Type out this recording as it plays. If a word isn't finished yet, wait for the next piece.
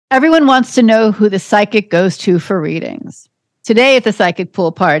Everyone wants to know who the psychic goes to for readings. Today at the Psychic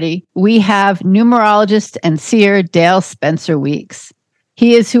Pool Party, we have numerologist and seer Dale Spencer Weeks.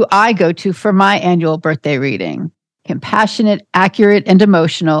 He is who I go to for my annual birthday reading. Compassionate, accurate, and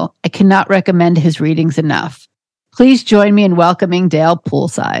emotional, I cannot recommend his readings enough. Please join me in welcoming Dale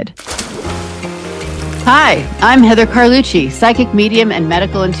poolside. Hi, I'm Heather Carlucci, psychic medium and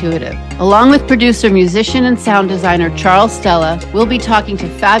medical intuitive. Along with producer, musician, and sound designer Charles Stella, we'll be talking to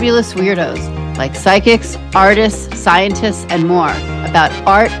fabulous weirdos like psychics, artists, scientists, and more about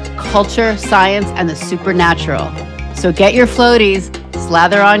art, culture, science, and the supernatural. So get your floaties,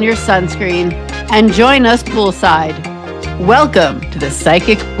 slather on your sunscreen, and join us poolside. Welcome to the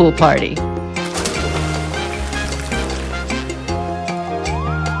Psychic Pool Party.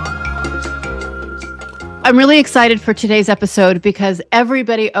 I'm really excited for today's episode because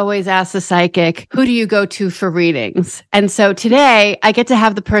everybody always asks a psychic, who do you go to for readings? And so today I get to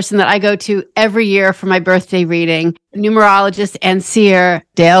have the person that I go to every year for my birthday reading, numerologist and seer,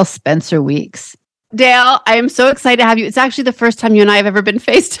 Dale Spencer Weeks. Dale, I am so excited to have you. It's actually the first time you and I have ever been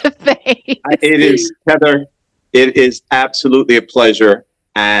face to face. It is, Heather. It is absolutely a pleasure.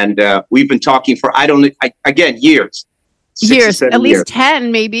 And we've been talking for, years. Years, at least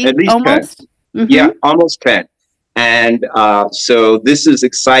 10, maybe. At least almost. 10. Mm-hmm. Yeah, almost 10. And so this is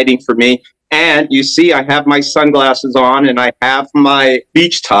exciting for me. And you see, I have my sunglasses on and I have my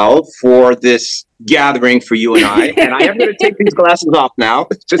beach towel for this gathering for you and I. And I am going to take these glasses off now,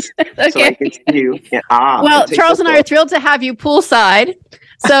 just okay. so I can see you. Well, Charles and I are thrilled to have you poolside.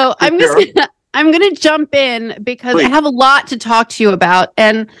 So I'm going to jump in because I have a lot to talk to you about.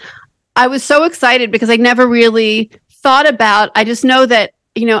 And I was so excited because I never really thought about, I just know that,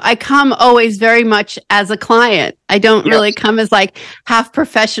 I come always very much as a client. I don't really come as like half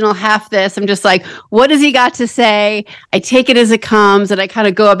professional, half this. I'm just like, what does he got to say? I take it as it comes and I kind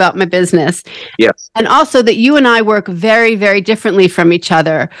of go about my business. Yes. And also that you and I work very, very differently from each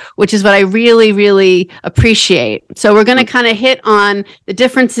other, which is what I really, really appreciate. So we're going to kind of hit on the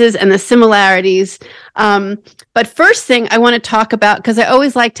differences and the similarities. But first thing I want to talk about, because I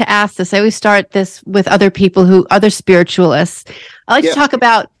always like to ask this, I always start this with other spiritualists. I like to talk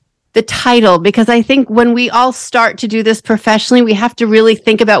about the title, because I think when we all start to do this professionally, we have to really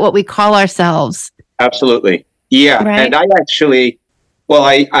think about what we call ourselves. Absolutely. Yeah. Right? And I actually,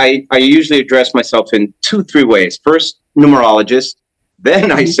 I usually address myself in 2-3 ways. First, numerologist.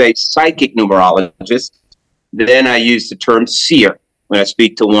 Then I say psychic numerologist. Then I use the term seer when I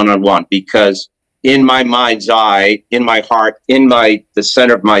speak to one-on-one, because in my mind's eye, in my heart, the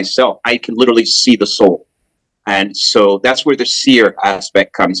center of myself, I can literally see the soul. And so that's where the seer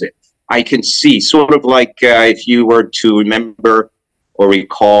aspect comes in. I can see, sort of like if you were to remember or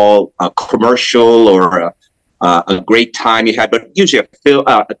recall a commercial or a great time you had, but usually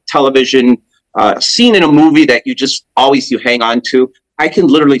a television scene in a movie that you hang on to. I can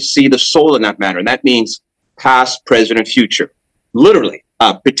literally see the soul in that manner. And that means past, present, and future. Literally,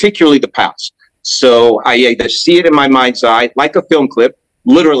 particularly the past. So I either see it in my mind's eye, like a film clip.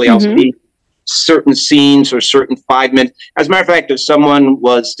 Literally, I'll see certain scenes or certain 5 minutes. As a matter of fact, if someone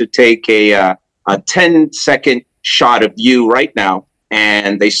was to take a 10-second shot of you right now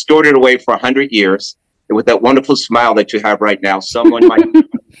and they stored it away for 100 years, and with that wonderful smile that you have right now, someone might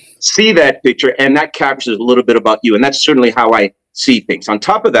see that picture, and that captures a little bit about you. And that's certainly how I see things. On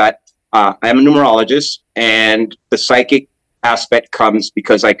top of that, I am a numerologist, and the psychic aspect comes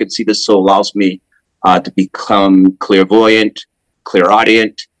because I can see the soul allows me to become clairvoyant,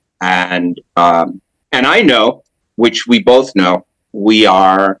 clairaudient, and I know, which we both know, we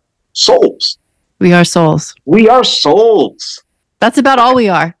are souls. We are souls. We are souls. That's about all we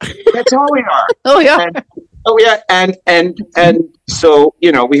are. That's all we are. Oh yeah. And so,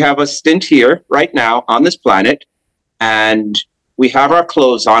 we have a stint here right now on this planet, and we have our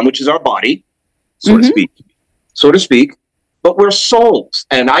clothes on, which is our body, so to speak, but we're souls.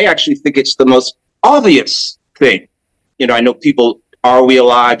 And I actually think it's the most obvious thing. I know people, are we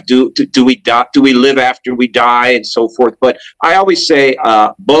alive? Do we die? Do we live after we die, and so forth? But I always say,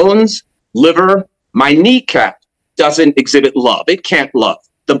 bones, liver, my kneecap doesn't exhibit love. It can't love.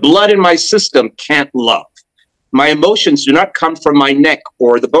 The blood in my system can't love. My emotions do not come from my neck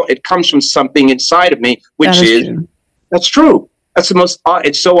or the bone. It comes from something inside of me, that's true. That's the most,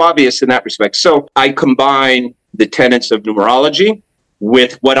 it's so obvious in that respect. So I combine the tenets of numerology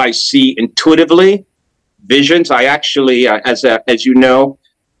with what I see intuitively, visions. I actually, as you know,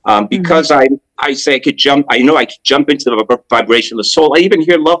 because I say I could jump into the vibration of the soul. I even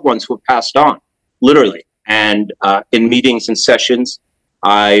hear loved ones who have passed on, literally. And in meetings and sessions,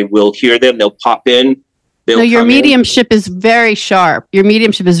 I will hear them. They'll pop in. No, your come in. mediumship is very sharp. Your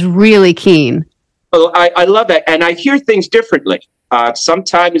mediumship is really keen. Well, I love that. And I hear things differently.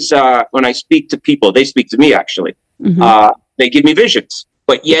 Sometimes when I speak to people, they speak to me actually. They give me visions.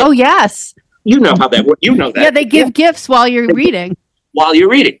 But yet, oh, yes. You know how that works. You know that. Yeah, they give gifts while you're reading. While you're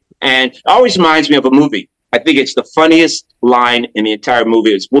reading. And it always reminds me of a movie. I think it's the funniest line in the entire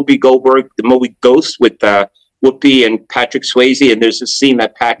movie. It's Whoopi Goldberg, the movie Ghost with Whoopi and Patrick Swayze. And there's a scene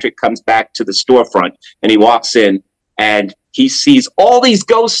that Patrick comes back to the storefront and he walks in and he sees all these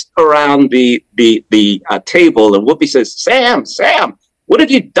ghosts around the table. And Whoopi says, Sam, what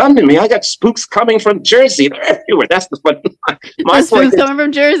have you done to me? I got spooks coming from Jersey. They're everywhere. That's the fun. My spooks coming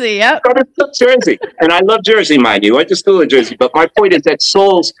from Jersey. Yep. Coming from Jersey. And I love Jersey, mind you. I went to school in Jersey. But my point is that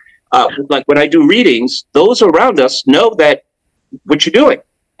souls, like when I do readings, those around us know that what you're doing.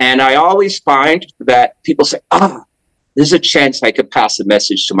 And I always find that people say, there's a chance I could pass a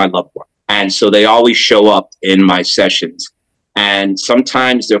message to my loved one. And so they always show up in my sessions. And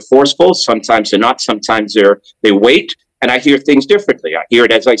sometimes they're forceful. Sometimes they're not. Sometimes they wait. And I hear things differently. I hear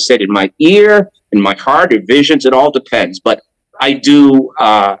it, as I said, in my ear, in my heart, or visions. It all depends. But I do.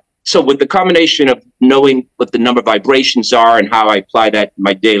 So with the combination of knowing what the number of vibrations are and how I apply that in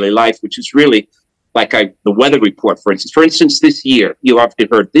my daily life, which is really like the weather report, for instance. For instance, this year, you often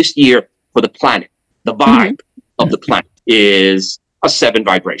heard this year for the planet, the vibe of the planet is a 7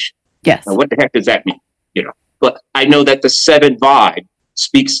 vibration. Yes. Now, what the heck does that mean? But I know that the 7 vibe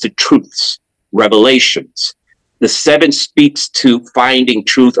speaks to truths, revelations. The 7 speaks to finding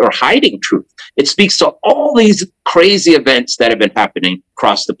truth or hiding truth. It speaks to all these crazy events that have been happening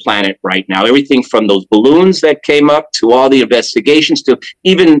across the planet right now. Everything from those balloons that came up to all the investigations to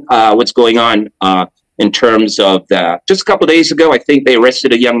even what's going on in terms of just a couple of days ago, I think they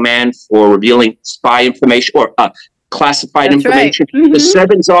arrested a young man for revealing spy information or classified That's information. Right. The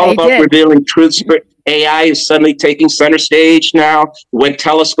 7's all about revealing truths. AI is suddenly taking center stage now. When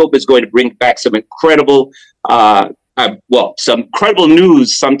Telescope is going to bring back some incredible some incredible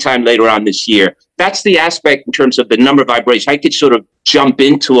news sometime later on this year. That's the aspect in terms of the number of vibrations. I could sort of jump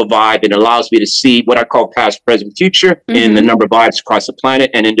into a vibe and it allows me to see what I call past, present, future in the number of vibes across the planet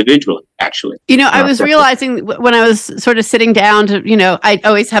and individually, actually. I was realizing when I was sort of sitting down to, I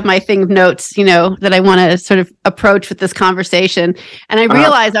always have my thing of notes, that I want to sort of approach with this conversation. And I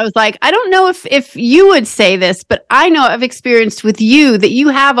realized I was like, I don't know if you would say this, but I know I've experienced with you that you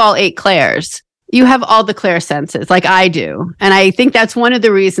have all 8 clairs. You have all the clear senses like I do. And I think that's one of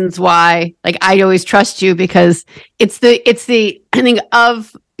the reasons why, like, I always trust you because it's the I think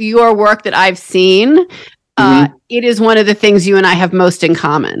of your work that I've seen. It is one of the things you and I have most in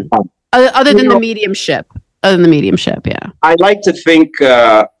common other than the mediumship. Yeah. I like to think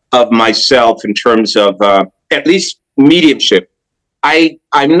of myself in terms of at least mediumship. I'm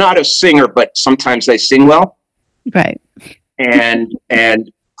not a singer, but sometimes I sing well. Right. And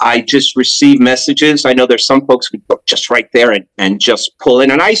I just receive messages. I know there's some folks who go just right there and just pull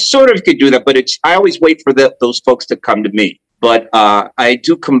in. And I sort of could do that, but I always wait for those folks to come to me. But I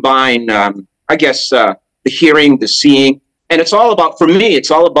do combine, the hearing, the seeing. And it's all about, for me,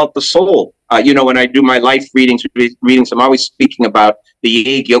 it's all about the soul. When I do my life readings, I'm always speaking about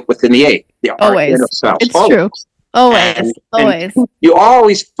the egg yolk within the egg. Always. It's always true. Always. Always. And you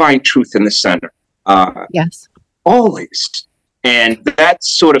always find truth in the center. Yes. Always. And that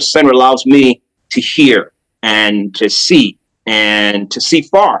sort of center allows me to hear and to see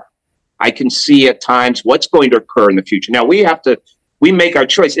far. I can see at times what's going to occur in the future. Now we make our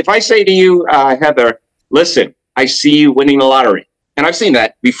choice. If I say to you, Heather, listen, I see you winning the lottery. And I've seen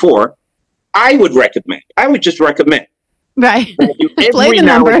that before. I would just recommend. Right. That you every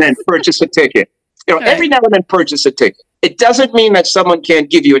now and then purchase a ticket. Every now and then purchase a ticket. It doesn't mean that someone can't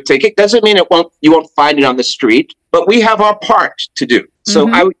give you a ticket. Doesn't mean you won't find it on the street. But we have our part to do. So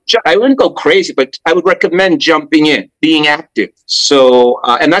I wouldn't go crazy, but I would recommend jumping in, being active. So,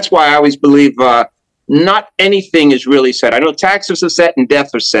 and that's why I always believe not anything is really set. I know taxes are set and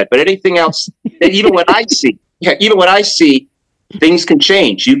death are set, but anything else, even what I see, things can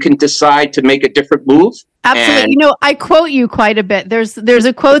change. You can decide to make a different move. Absolutely. I quote you quite a bit. There's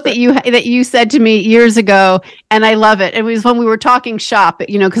a quote that you said to me years ago, and I love it. It was when we were talking shop,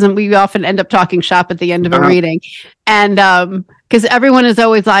 because we often end up talking shop at the end of a reading. And because everyone is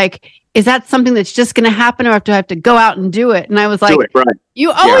always like, is that something that's just going to happen or do I have to go out and do it? And I was like, you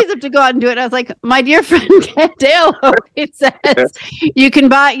always have to go out and do it. And I was like, my dear friend, Ken Dale, it says you can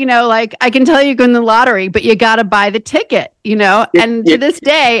buy, I can tell you go in the lottery, but you got to buy the ticket, and to this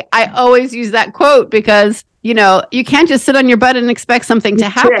day, I always use that quote because, you can't just sit on your butt and expect something to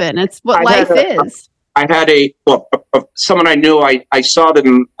happen. It's what life is. I had someone I knew, I saw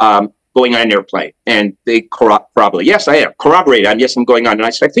them going on an airplane? And they probably, yes, I am. Corroborate, yes, I'm going on. And I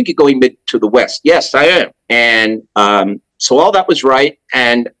said, I think you're going mid to the west. Yes, I am. And so all that was right.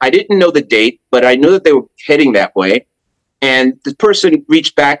 And I didn't know the date, but I knew that they were heading that way. And the person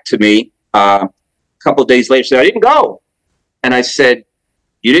reached back to me a couple of days later, said, I didn't go. And I said,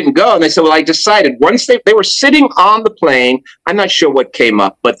 you didn't go? And they said, well, I decided once they were sitting on the plane. I'm not sure what came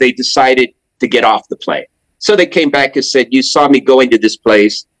up, but they decided to get off the plane. So they came back and said, you saw me going to this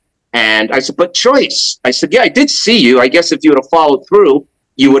place. And I said, but Joyce, I said, yeah, I did see you. I guess if you would have followed through,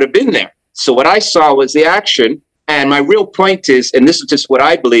 you would have been there. So what I saw was the action. And my real point is, and this is just what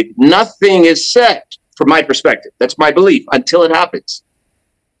I believe, nothing is set from my perspective. That's my belief until it happens.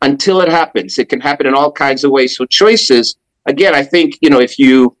 Until it happens. It can happen in all kinds of ways. So choices, again, I think,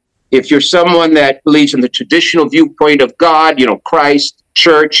 if you're someone that believes in the traditional viewpoint of God, Christ,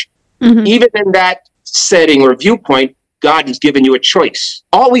 church, even in that setting or viewpoint, God has given you a choice.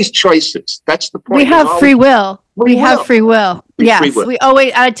 Always choices. That's the point. We have free will. We have free will. Yes. Free will. We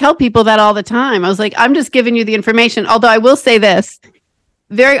always, I tell people that all the time. I was like, I'm just giving you the information. Although I will say this,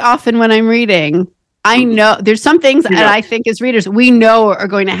 very often when I'm reading, I know there's some things that I think as readers, we know are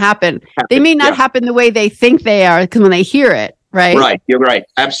going to happen. They may not happen the way they think they are because when they hear it, right? Right. You're right.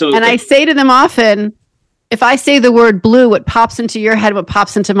 Absolutely. And I say to them often, if I say the word blue, what pops into your head, what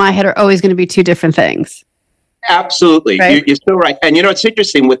pops into my head are always going to be two different things. Absolutely. Right? You're so right. And it's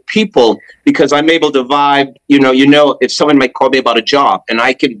interesting with people because I'm able to vibe, if someone might call me about a job and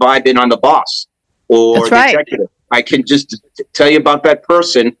I can vibe in on the boss or the executive. I can just tell you about that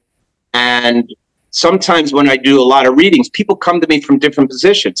person. And sometimes when I do a lot of readings, people come to me from different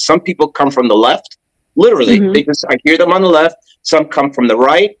positions. Some people come from the left, literally. I hear them on the left. Some come from the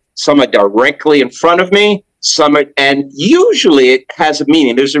right. Some are directly in front of me. And usually it has a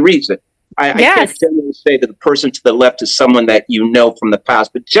meaning. There's a reason. I can't generally say that the person to the left is someone that you know from the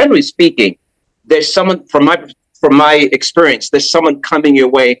past, but generally speaking, there's someone from my experience, there's someone coming your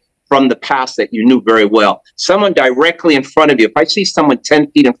way from the past that you knew very well. Someone directly in front of you. If I see someone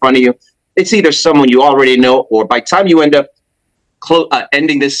 10 feet in front of you, it's either someone you already know, or by the time you end up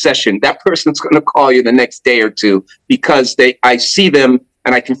ending this session, that person's going to call you the next day or two because I see them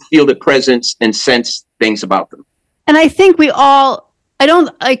and I can feel the presence and sense things about them. And I think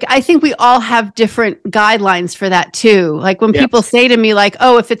I think we all have different guidelines for that too. Like when people say to me like,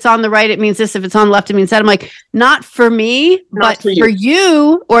 oh, if it's on the right, it means this. If it's on the left, it means that. I'm like, not for me, but for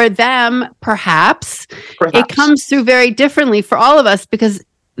you or them, perhaps. It comes through very differently for all of us because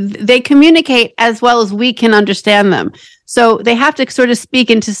they communicate as well as we can understand them. So they have to sort of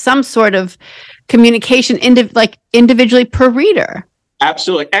speak into some sort of communication individually per reader.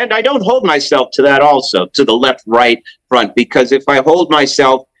 Absolutely. And I don't hold myself to that also, to the left, right, front, because if I hold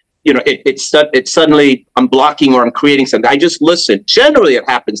myself, it's suddenly I'm blocking or I'm creating something. I just listen. Generally, it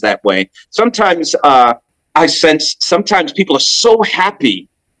happens that way. Sometimes I sense sometimes people are so happy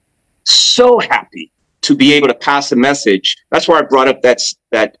to be able to pass a message. That's why I brought up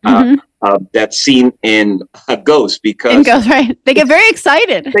that scene in Ghost, because they get very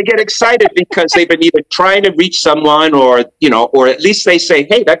excited. They get excited because they've been either trying to reach someone or at least they say,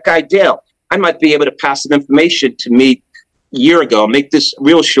 hey, that guy Dale, I might be able to pass some information to me. A year ago, I'll make this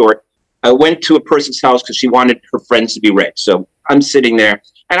real short. I went to a person's house because she wanted her friends to be read. So I'm sitting there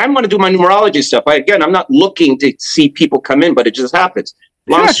and I want to do my numerology stuff. I'm not looking to see people come in, but it just happens.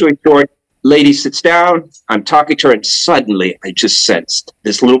 Long story short, lady sits down, I'm talking to her, and suddenly I just sensed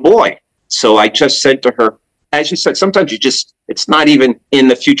this little boy. So I just said to her, as you said, sometimes it's not even in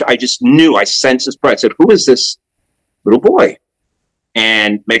the future. I just knew, I sensed this part. I said, who is this little boy?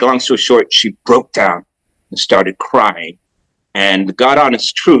 And make a long story short, she broke down and started crying. And the God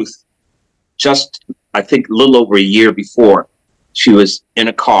honest truth, just, I think a little over a year before, she was in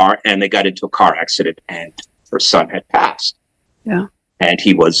a car and they got into a car accident and her son had passed. Yeah. And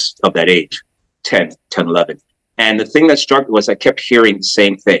he was of that age, 10, 11. And the thing that struck me was I kept hearing the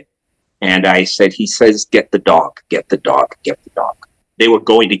same thing. And I said, he says, get the dog, get the dog, get the dog. They were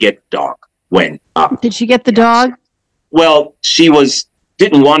going to get the dog when... Did she get the dog? Well, she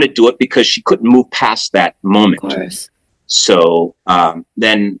didn't want to do it because she couldn't move past that moment. Of course. So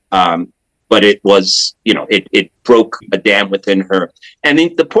but it was, it broke a dam within her. And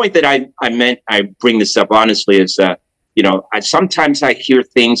the point that I bring this up honestly is that, sometimes I hear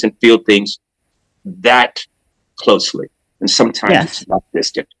things and feel things that closely, and sometimes it's not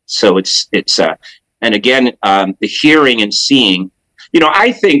distant. So it's and again, the hearing and seeing,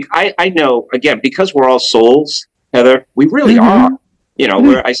 I think I know, again, because we're all souls, Heather, we really are.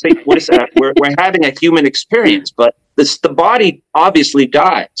 We're having a human experience, but the body obviously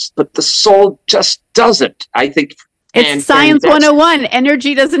dies, but the soul just doesn't. I think It's Science 101.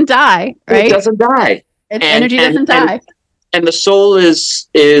 Energy doesn't die, right? It doesn't die. Energy doesn't die. And the soul is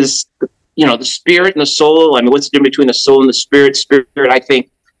the spirit and the soul. I mean, what's the difference between the soul and the spirit? Spirit, I think,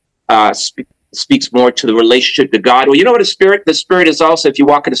 speaks more to the relationship to God. Well, you know what the spirit is also, if you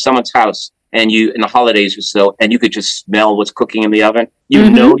walk into someone's house and in the holidays or so, and you could just smell what's cooking in the oven, you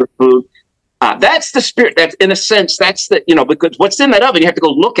know the food. That's the spirit. That's, in a sense, that's because what's in that oven, you have to go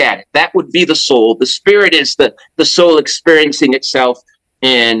look at it. That would be the soul. The spirit is the soul experiencing itself.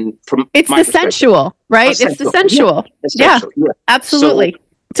 And it's the sensual, right? It's the sensual. Yeah, absolutely.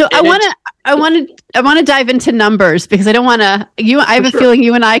 So I want to dive into numbers, because I don't want to. I have a feeling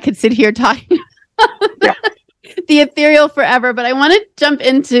you and I could sit here talking the ethereal forever, but I want to jump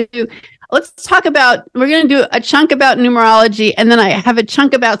into. Let's talk about. We're going to do a chunk about numerology, and then I have a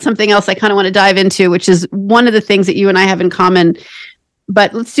chunk about something else I kind of want to dive into, which is one of the things that you and I have in common.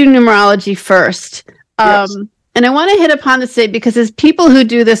 But let's do numerology first. Yes. And I want to hit upon this today because as people who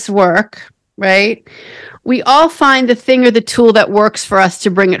do this work, right, we all find the thing or the tool that works for us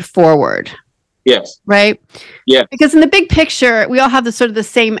to bring it forward. Yes. Right? Yeah. Because in the big picture, we all have the sort of the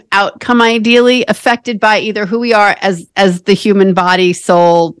same outcome, ideally, affected by either who we are as the human body,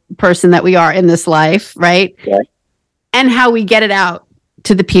 soul person that we are in this life, right? Yeah. And how we get it out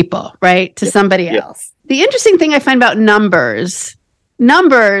to the people, right? To somebody else. The interesting thing I find about numbers,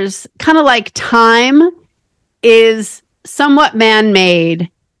 kind of like time, is somewhat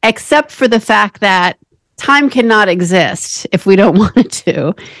man-made, except for the fact that time cannot exist if we don't want it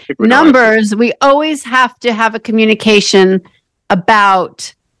to. Numbers, we always have to have a communication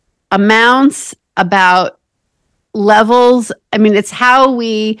about amounts, about levels. I mean, it's how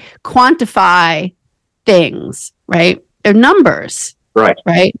we quantify things, right? They're numbers. Right.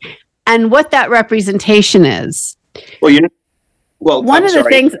 Right. And what that representation is. Well, one of the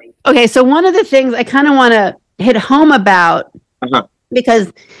things I kind of want to hit home about,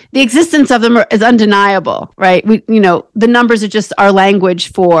 because the existence of them is undeniable, right? The numbers are just our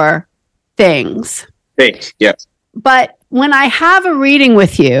language for things. Things, yes. But when I have a reading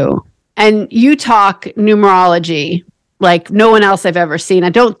with you and you talk numerology like no one else I've ever seen, I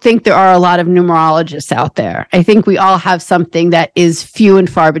don't think there are a lot of numerologists out there. I think we all have something that is few and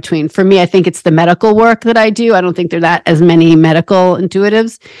far between. For me, I think it's the medical work that I do. I don't think there are that as many medical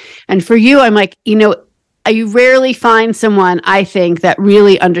intuitives. And for you, I'm like, you rarely find someone, I think, that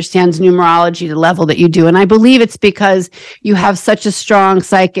really understands numerology to the level that you do. And I believe it's because you have such a strong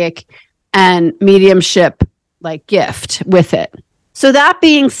psychic and mediumship gift with it. So that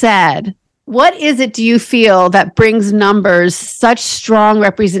being said, what is it, do you feel, that brings numbers such strong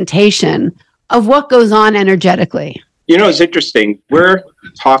representation of what goes on energetically? It's interesting. We're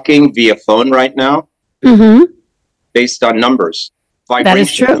talking via phone right now based on numbers. That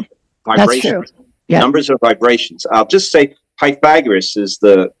is true. Vibrations. That's true. Yeah. Numbers are vibrations. I'll just say Pythagoras is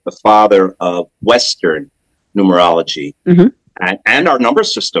the father of Western numerology and our number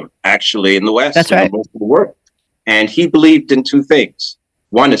system, actually, in the West. That's right. Most of the world. And he believed in two things.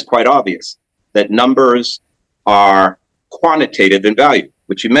 One is quite obvious, that numbers are quantitative in value,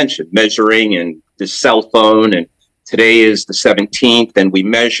 which you mentioned, measuring and the cell phone. And today is the 17th, and we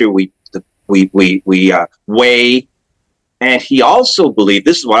measure, we weigh. And he also believed,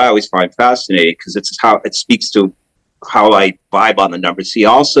 this is what I always find fascinating, because it's how it speaks to how I vibe on the numbers. He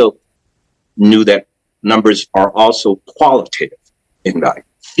also knew that numbers are also qualitative in value.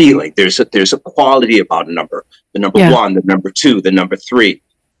 Feeling there's a quality about a number. The number one, the number two, the number three.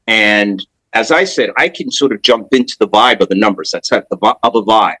 And as I said, I can sort of jump into the vibe of the numbers. That's of a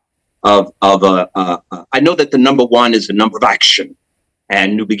vibe I know that the number one is a number of action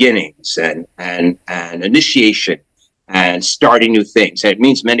and new beginnings and initiation and starting new things. And it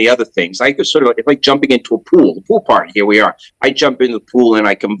means many other things. I could sort of, if like jumping into a pool, the pool party, here we are. I jump into the pool and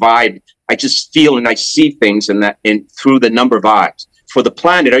I can vibe. I just feel and I see things through the number of vibes. For the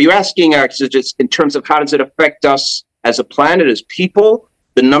planet, are you asking just in terms of how does it affect us as a planet, as people,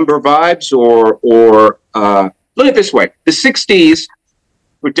 the number of vibes, or look at it this way. The 60s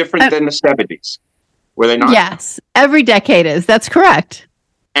were different than the 70s, were they not? Yes, every decade is. That's correct.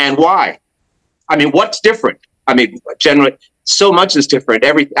 And why? I mean, what's different? I mean, generally, so much is different.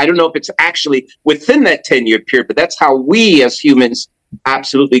 I don't know if it's actually within that 10-year period, but that's how we as humans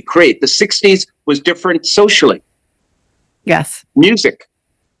absolutely create. The 60s was different socially. Yes. Music,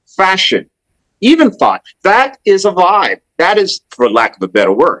 fashion, even thought. That is a vibe. That is, for lack of a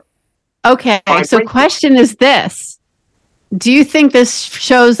better word. Okay, so question is this. Do you think this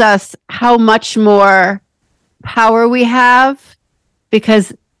shows us how much more power we have?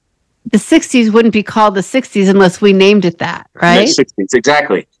 Because the 60s wouldn't be called the 60s unless we named it that, right? The 60s,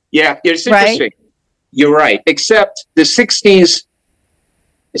 exactly. Yeah, it's interesting. You're right. Except the 60s,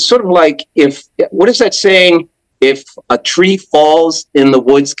 it's sort of like what is that saying? If a tree falls in the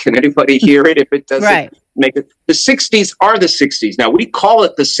woods, can anybody hear it? If it doesn't make it. The 60s are the 60s. Now, we call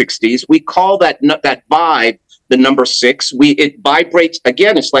it the 60s. We call that vibe the number 6. It vibrates.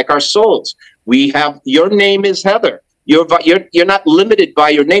 Again, it's like our souls. We have, your name is Heather. You're not limited by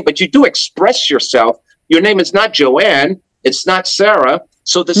your name, but you do express yourself. Your name is not Joanne. It's not Sarah.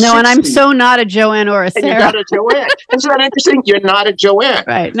 So the 60s, and I'm so not a Joanne or a Sarah. You're not a Joanne. Isn't that interesting? You're not a Joanne.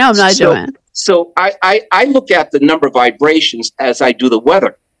 Right. No, I'm not a Joanne. So I look at the number of vibrations as I do the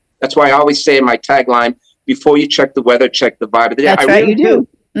weather. That's why I always say in my tagline, before you check the weather, check the vibe of the day. That's right, you do.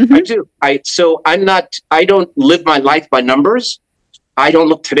 Mm-hmm. I do. I don't live my life by numbers. I don't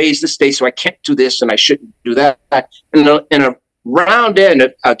look, today's this day, so I can't do this and I shouldn't do that. In a round end,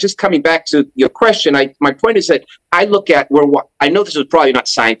 just coming back to your question, my point is that I look at I know this is probably not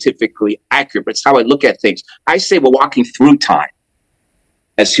scientifically accurate, but it's how I look at things. I say we're walking through time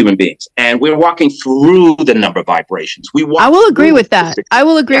as human beings, and we're walking through the number of vibrations. I will agree with that. I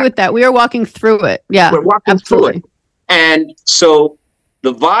will agree with that. We are walking through it. Yeah, we're walking through it. And so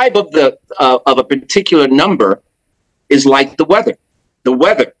the vibe of a particular number is like the weather. The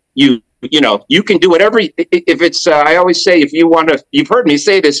weather, you can do whatever. If it's, I always say, if you want to, you've heard me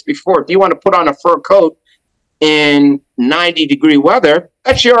say this before, if you want to put on a fur coat in 90-degree weather,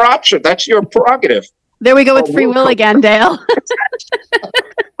 that's your option. That's your prerogative. There we go with free will again, Dale.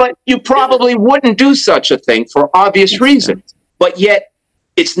 But you probably wouldn't do such a thing for obvious reasons. But yet,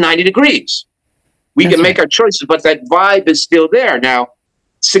 it's 90 degrees. We can make our choices, but that vibe is still there. Now,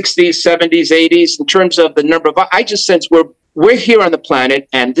 60s, 70s, 80s, in terms of the number of, I just sense we're here on the planet,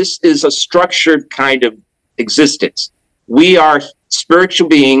 and this is a structured kind of existence. We are spiritual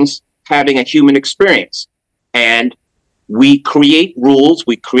beings having a human experience. And we create rules,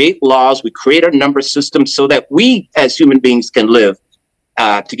 we create laws, we create a number system so that we as human beings can live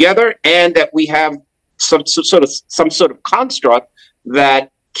together, and that we have some sort of construct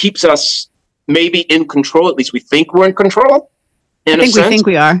that keeps us maybe in control. At least we think we're in control. I think we think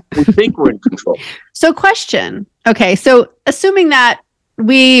we are. We think we're in control. So question. Okay, so assuming that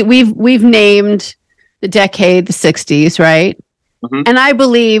we've named the decade the 60s, right? Mm-hmm. And I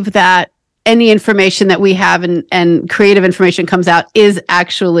believe that any information that we have and creative information comes out is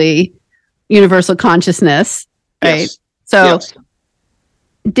actually universal consciousness, right? Yes. So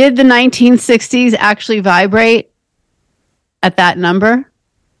did the 1960s actually vibrate at that number?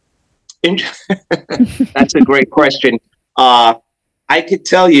 That's a great question. I could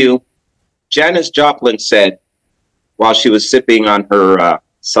tell you, Janis Joplin said while she was sipping on her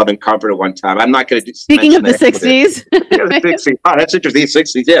Southern Comforter one time, I'm not going to Speaking of the 60s. The 60s. Oh, that's interesting.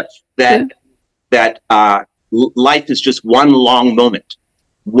 60s, yeah. That life is just one long moment.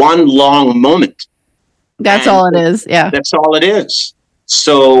 One long moment. That's all it is. Yeah. That's all it is.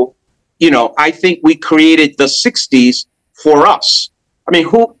 So, I think we created the 60s for us. I mean,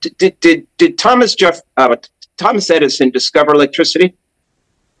 who did Thomas Edison discover electricity?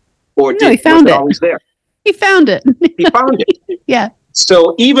 Or he found it. Always there? He found it. He found it. Yeah.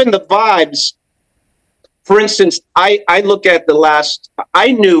 So even the vibes, for instance, I look at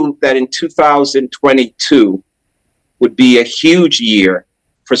I knew that in 2022 would be a huge year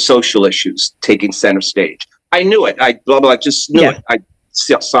for social issues taking center stage. I knew it. I just knew it. I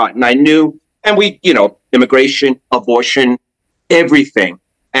saw it. And I knew, and immigration, abortion, everything.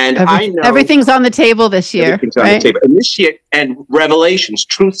 And I know everything's on the table this year. Everything's on the table. And this year, and revelations,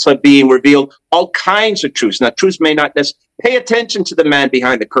 truths are being revealed, all kinds of truths. Now, truths may not necessarily pay attention to the man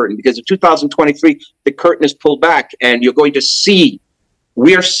behind the curtain, because in 2023, the curtain is pulled back and you're going to see,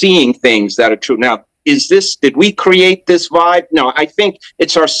 we're seeing things that are true. Now, did we create this vibe? No, I think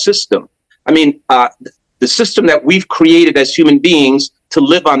it's our system. I mean, the system that we've created as human beings to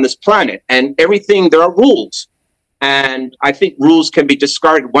live on this planet, and everything, there are rules. And I think rules can be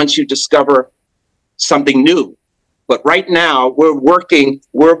discarded once you discover something new. But right now,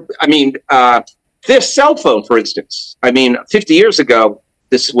 this cell phone, for instance. I mean, 50 years ago,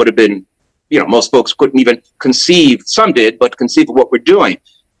 this would have been, most folks couldn't even conceive, some did, but conceive of what we're doing.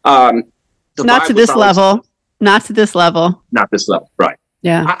 Not to this level. Not to this level. Not this level, right.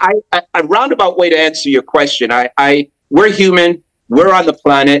 Yeah. A roundabout way to answer your question, we're human, we're on the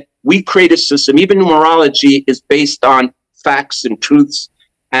planet, we create a system. Even numerology is based on facts and truths.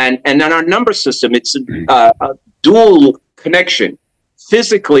 And then our number system, it's a dual connection.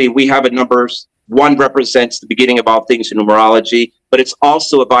 Physically, we have a numbers. One represents the beginning of all things in numerology, but it's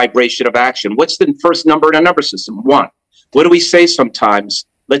also a vibration of action. What's the first number in a number system? 1. What do we say sometimes?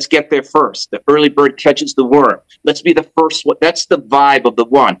 Let's get there first. The early bird catches the worm. Let's be the first one. That's the vibe of the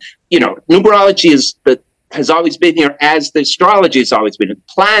one. Numerology has always been here, as the astrology has always been. The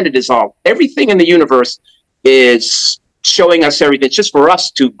planet is everything in the universe is showing us everything. It's just for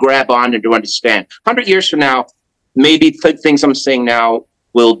us to grab on and to understand. 100 years from now, maybe things I'm saying now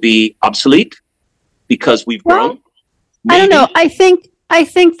will be obsolete because we've grown. Maybe. I don't know. I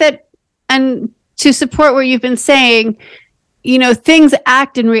think that, and to support what you've been saying, things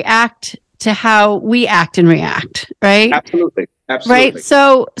act and react to how we act and react, right? Absolutely. Right.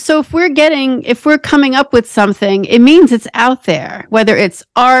 So if we're coming up with something, it means it's out there, whether it's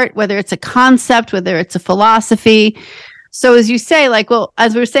art, whether it's a concept, whether it's a philosophy. So as you say,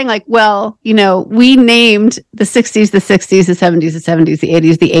 as we were saying, we named the 60s, the 60s, the 70s, the 70s, the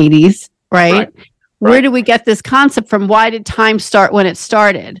 80s, the 80s, right? Where did we get this concept from? Why did time start when it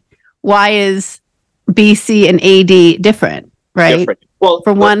started? Why is BC and AD different, right? Different. Well,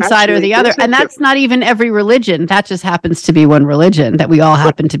 from one side or the other. And that's not even every religion. That just happens to be one religion that we all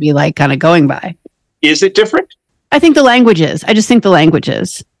happen to be kind of going by. Is it different? I think the languages. I just think the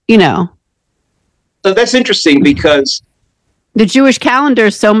languages, So that's interesting because the Jewish calendar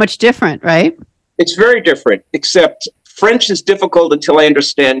is so much different, right? It's very different, except French is difficult until I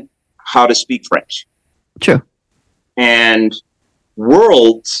understand how to speak French. True. And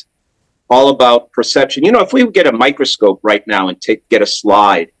worlds, all about perception. If we get a microscope right now and get a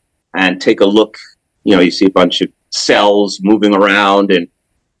slide and take a look, you see a bunch of cells moving around and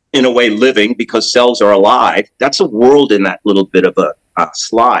in a way living because cells are alive. That's a world in that little bit of a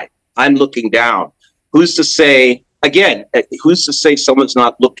slide. I'm looking down. Who's to say someone's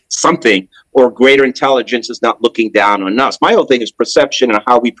not something or greater intelligence is not looking down on us? My whole thing is perception and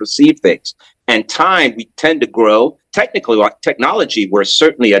how we perceive things. And time, we tend to grow. Technically, technology, we're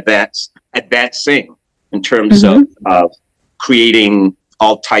certainly advancing in terms of creating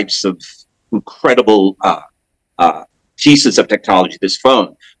all types of incredible pieces of technology, this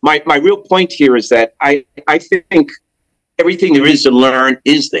phone. My real point here is that I think everything there is to learn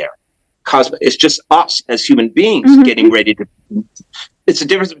is there. It's just us as human beings getting ready to. It's the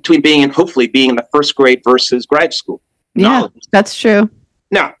difference between hopefully being in the first grade versus grad school. Yeah, that's true.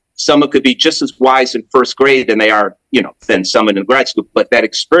 Now, someone could be just as wise in first grade than they are, than someone in grad school. But that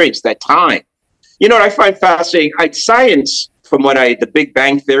experience, that time, what I find fascinating, science, from the Big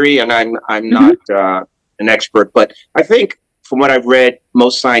Bang Theory, and I'm not an expert, but I think from what I've read,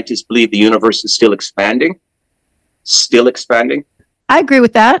 most scientists believe the universe is still expanding. Still expanding. I agree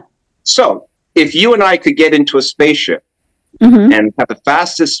with that. So if you and I could get into a spaceship and have the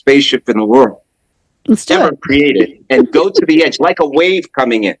fastest spaceship in the world ever created and go to the edge like a wave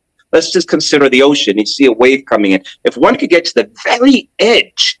coming in. Let's just consider the ocean. You see a wave coming in. If one could get to the very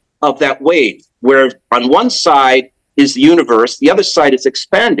edge of that wave, where on one side is the universe, the other side is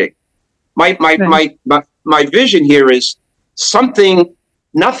expanding. My vision here is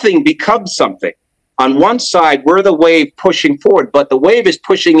nothing becomes something. On one side, we're the wave pushing forward, but the wave is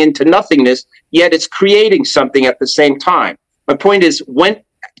pushing into nothingness, yet it's creating something at the same time. My point is,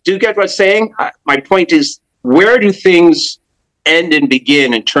 do you get what I'm saying? My point is, where do things end and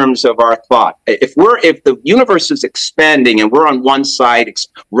begin in terms of our thought? If the universe is expanding and we're on one side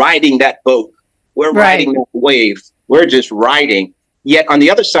riding that boat, we're riding that wave, we're just riding, yet on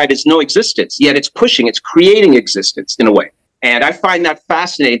the other side is no existence, yet it's creating existence in a way. And I find that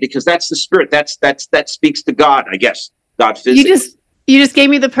fascinating because that's the spirit. That speaks to God, I guess. God physics. You just gave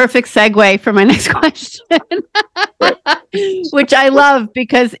me the perfect segue for my next question, which I love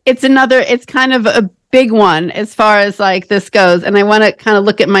because it's kind of a big one as far as this goes. And I want to kind of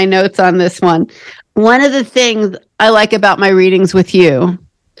look at my notes on this one. One of the things I like about my readings with you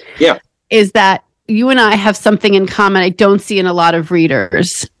is that you and I have something in common I don't see in a lot of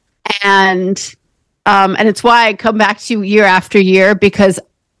readers. And it's why I come back to you year after year, because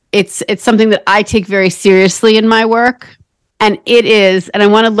it's something that I take very seriously in my work. And I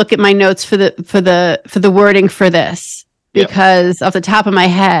want to look at my notes for the wording for this, because off the top of my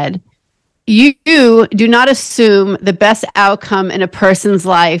head, you do not assume the best outcome in a person's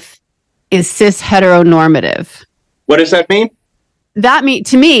life is cis heteronormative. What does that mean? That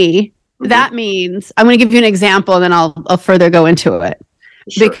means, I'm going to give you an example and then I'll further go into it.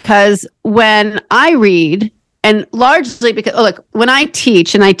 Sure. Because when I read, and largely because, when I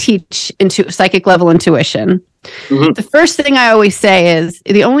teach into psychic level intuition, the first thing I always say is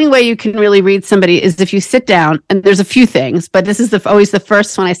the only way you can really read somebody is if you sit down, and there's a few things, but this is always the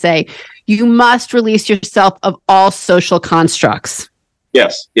first one I say, you must release yourself of all social constructs.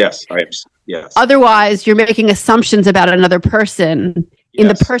 Yes. Otherwise, you're making assumptions about another person in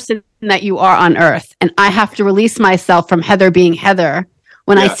the person that you are on earth. And I have to release myself from Heather being Heather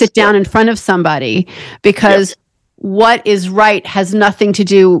when I sit down in front of somebody, because what is right has nothing to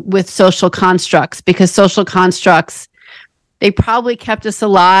do with social constructs, because social constructs, they probably kept us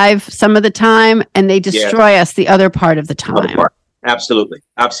alive some of the time and they destroy us the other part of the time. Absolutely.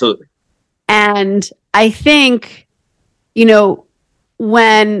 Absolutely. And I think, you know,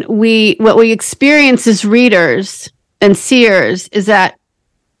 what we experience as readers and seers is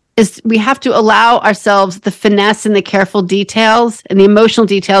we have to allow ourselves the finesse and the careful details and the emotional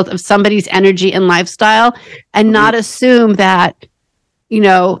details of somebody's energy and lifestyle, and not assume that, you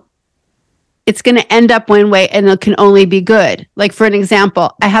know, it's going to end up one way and it can only be good. Like, for an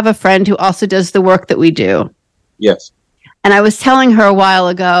example, I have a friend who also does the work that we do. Yes. And I was telling her a while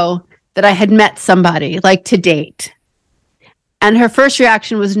ago that I had met somebody, like, to date. And her first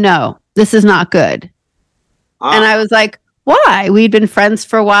reaction was, no, this is not good. And I was like, why? We'd been friends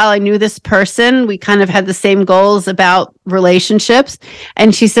for a while. I knew this person. We kind of had the same goals about relationships.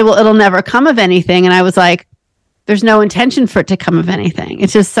 And she said, well, it'll never come of anything. And I was like, there's no intention for it to come of anything.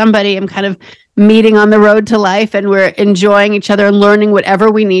 It's just somebody I'm kind of meeting on the road to life, and we're enjoying each other and learning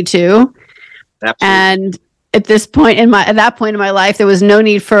whatever we need to. Absolutely. And at that point in my life, there was no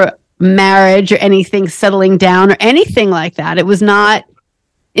need for marriage or anything settling down or anything like that. It was not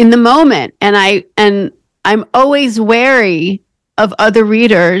in the moment. And I'm always wary of other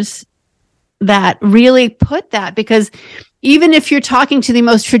readers that really put that, because even if you're talking to the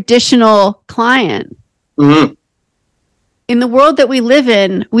most traditional client, in the world that we live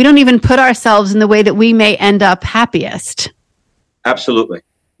in, we don't even put ourselves in the way that we may end up happiest. Absolutely.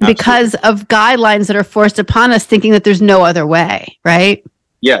 Because of guidelines that are forced upon us, thinking that there's no other way, right?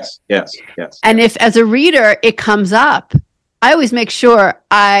 Yes. And if, as a reader, it comes up, I always make sure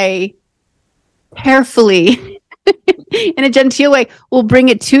I carefully, in a genteel way, will bring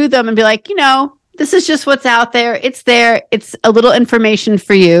it to them and be like, you know, this is just what's out there. It's there. It's a little information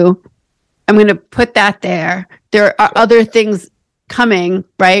for you. I'm going to put that there. There are other things coming,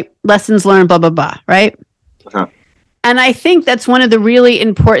 right? Lessons learned, blah, blah, blah, right? Uh-huh. And I think that's one of the really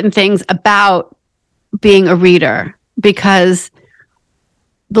important things about being a reader, because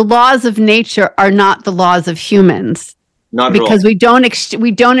the laws of nature are not the laws of humans. Not because we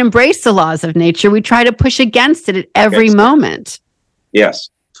don't embrace the laws of nature. We try to push against it at every moment. Yes.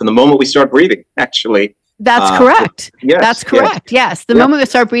 From the moment we start breathing, actually. That's correct. Yes. That's correct. Yes. The moment we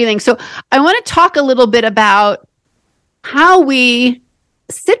start breathing. So I want to talk a little bit about how we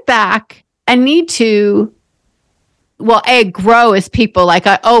sit back and need to, well, grow as people. Like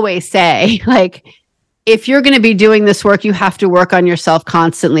I always say, like, if you're going to be doing this work, you have to work on yourself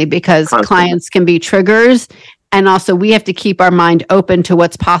constantly, because clients can be triggers. And also, we have to keep our mind open to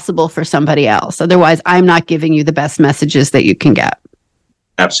what's possible for somebody else. Otherwise, I'm not giving you the best messages that you can get.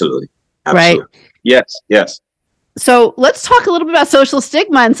 Absolutely. Right? Yes. So let's talk a little bit about social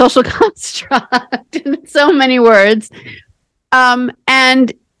stigma and social construct in so many words.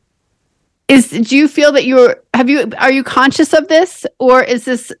 And do you feel that are you conscious of this, or is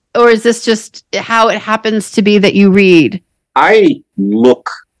this just how it happens to be that you read? I look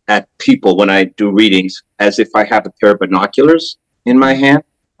at people when I do readings as if I have a pair of binoculars in my hand,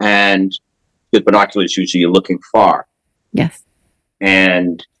 and with binoculars, usually you're looking far. Yes.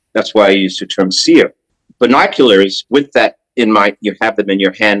 And that's why I use the term seer. Binoculars, with that you have them in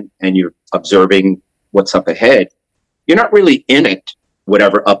your hand and you're observing what's up ahead. You're not really in it,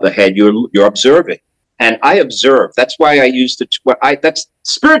 whatever up ahead, you're observing. And I observe. That's why I use that's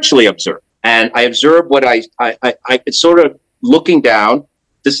spiritually observe. And I observe what it's sort of looking down.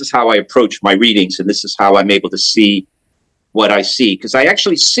 This is how I approach my readings, and this is how I'm able to see what I see, because I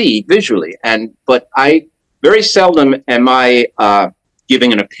actually see visually. But I very seldom am I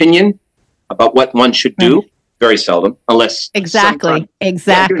giving an opinion about what one should do. Very seldom, unless exactly.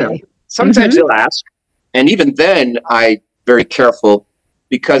 Sometimes they'll ask, and even then, I'm very careful,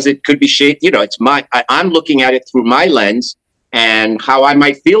 because it could be shaped. You know, I'm looking at it through my lens and how I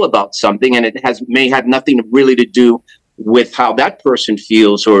might feel about something, and it may have nothing really to do with how that person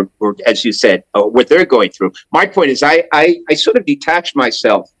feels, or as you said, what they're going through. My point is, I sort of detach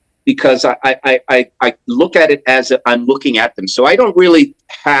myself, because I look at it as I'm looking at them. So I don't really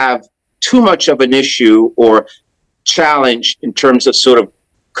have too much of an issue or challenge in terms of sort of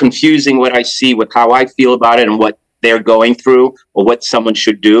confusing what I see with how I feel about it and what they're going through or what someone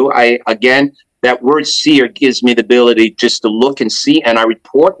should do. Again, that word seer gives me the ability just to look and see, and I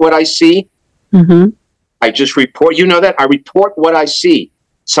report what I see. Mm-hmm. I just report, I report what I see.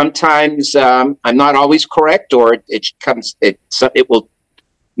 Sometimes I'm not always correct, or it will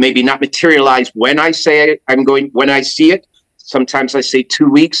maybe not materialize when I say it. When I see it. Sometimes I say 2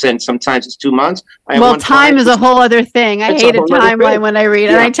 weeks, and sometimes it's 2 months. Well, time is a whole other thing. I hate a timeline when I read,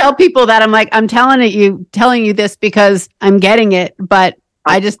 and I tell people that I'm like, I'm telling you this because I'm getting it, but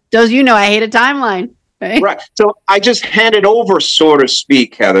I just, those, I hate a timeline. Right. So I just hand it over, so to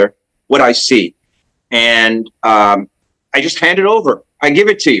speak, Heather, what I see. And I just hand it over. I give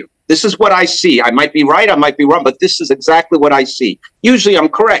it to you. This is what I see. I might be right, I might be wrong, but this is exactly what I see. Usually I'm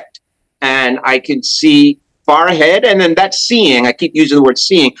correct. And I can see far ahead. And then that seeing, I keep using the word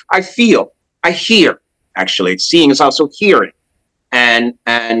seeing, I feel, I hear. Actually, seeing is also hearing. And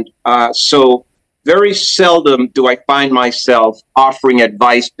so very seldom do I find myself offering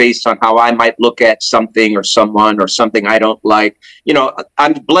advice based on how I might look at something or someone or something I don't like.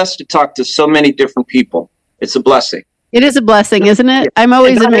 I'm blessed to talk to so many different people. It's a blessing. It is a blessing, isn't it? I'm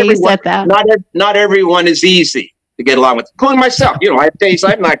always amazed at that. Not everyone is easy to get along with, including myself. I have days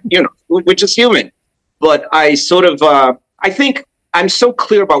I'm not, which is human. But I sort of, I think I'm so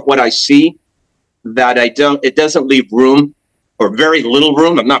clear about what I see that it doesn't leave room, or very little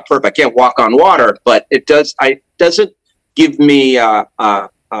room. I'm not perfect. I can't walk on water, but it doesn't give me, I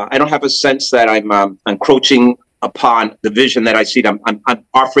don't have a sense that I'm encroaching upon the vision that I see. I'm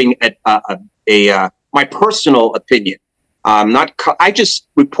offering my personal opinion. I just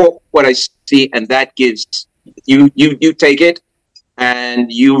report what I see, and that gives you take it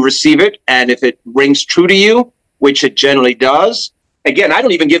and you receive it. And if it rings true to you, which it generally does, again, I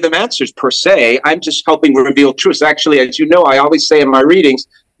don't even give them answers per se. I'm just helping reveal truths. Actually, as you know, I always say in my readings,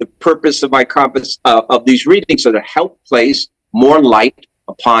 the purpose of my compass of these readings are to help place more light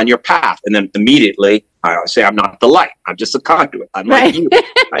upon your path. And then immediately I say, I'm not the light. I'm just a conduit. I'm like you.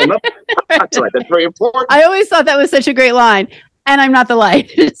 I'm a conduit. That's very important. I always thought that was such a great line. And I'm not the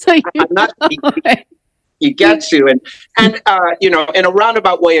light. So I'm not. You get to, and in a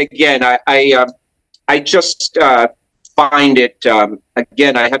roundabout way. Again, I just find it.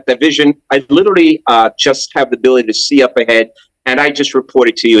 Again, I have the vision. I literally just have the ability to see up ahead, and I just report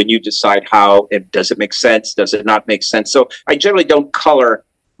it to you, and you decide how. Does it make sense? Does it not make sense? So I generally don't color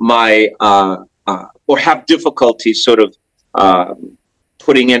my or have difficulty sort of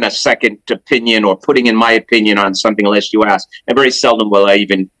putting in a second opinion or putting in my opinion on something unless you ask. And very seldom will I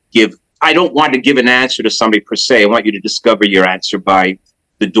even give. I don't want to give an answer to somebody per se. I want you to discover your answer by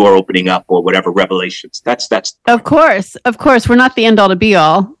the door opening up or whatever revelations. That's. Of course. We're not the end all to be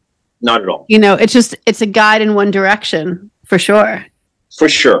all. Not at all. It's a guide in one direction for sure. For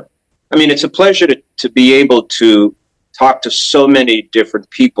sure. I mean, it's a pleasure to be able to talk to so many different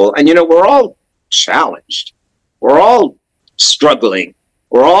people. And, we're all challenged. We're all struggling.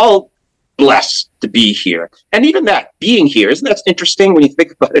 We're all blessed to be here. And even that, being here, isn't that interesting when you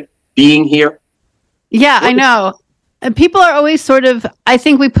think about it? Being here. Yeah, I know. And people are always I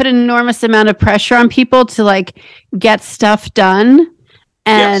think we put an enormous amount of pressure on people to get stuff done.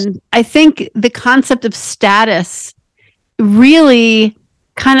 And yes. I think the concept of status really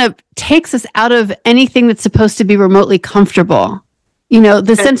kind of takes us out of anything that's supposed to be remotely comfortable.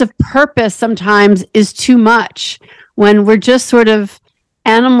 The sense of purpose sometimes is too much when we're just sort of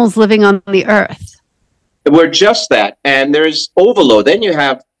animals living on the earth. We're just that. And there's overload. Then you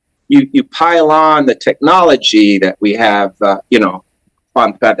have You pile on the technology that we have,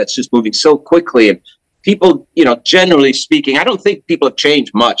 on that that's just moving so quickly. And people, generally speaking, I don't think people have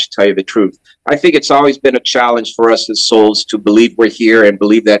changed much, to tell you the truth. I think it's always been a challenge for us as souls to believe we're here and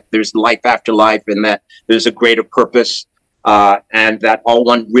believe that there's life after life and that there's a greater purpose, and that all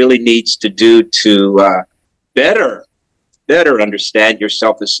one really needs to do to better understand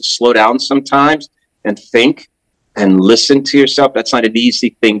yourself is to slow down sometimes and think and listen to yourself. That's not an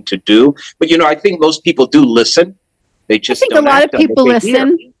easy thing to do. But, I think most people do listen. They just don't. I think a lot of people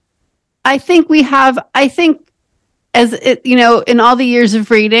listen. I think as it, in all the years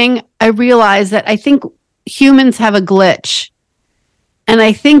of reading, I realized that I think humans have a glitch. And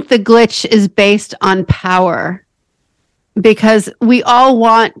I think the glitch is based on power. Because we all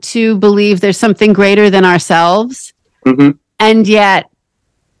want to believe there's something greater than ourselves. Mm-hmm. And yet,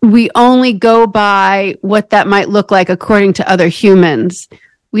 we only go by what that might look like according to other humans.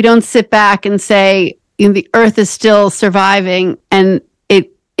 We don't sit back and say, the earth is still surviving and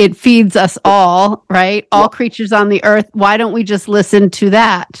it feeds us all, right? All creatures on the earth. Why don't we just listen to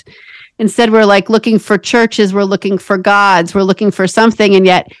that? Instead, we're looking for churches, we're looking for gods, we're looking for something, and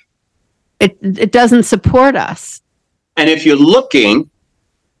yet it doesn't support us. And if you're looking,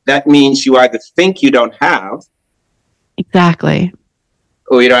 that means you either think you don't have. Exactly.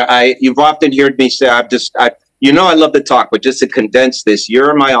 You've often heard me say, I love to talk, but just to condense this,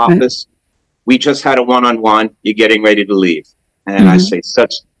 you're in my office. We just had a one-on-one. You're getting ready to leave. And I say,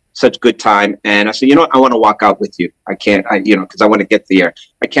 such good time. And I said, you know what? I want to walk out with you. I can't, because I want to get there.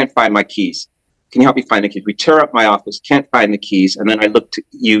 I can't find my keys. Can you help me find the keys? We tear up my office, can't find the keys. And then I look to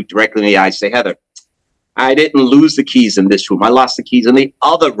you directly in the eye, say, Heather, I didn't lose the keys in this room. I lost the keys in the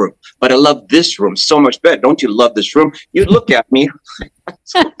other room, but I love this room so much better. Don't you love this room? You look at me.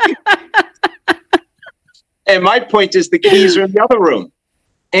 And my point is the keys are in the other room.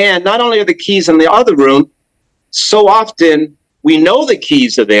 And not only are the keys in the other room, so often we know the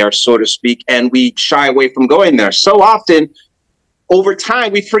keys are there, so to speak, and we shy away from going there. So often, over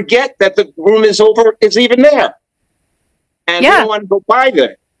time, we forget that the room is even there. And we don't want to go by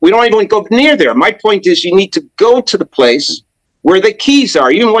there. We don't even go near there. My point is you need to go to the place where the keys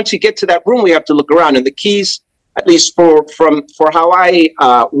are. Even once you get to that room, we have to look around. And the keys, at least for how I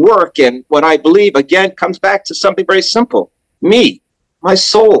work and what I believe, again, comes back to something very simple. Me, my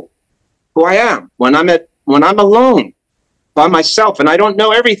soul, who I am. When I'm alone by myself and I don't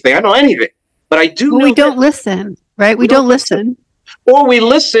know everything, I don't know anything, but I do know. We don't listen, right? We don't listen. Or we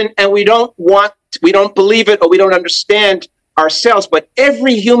listen and we don't believe it, or we don't understand ourselves. But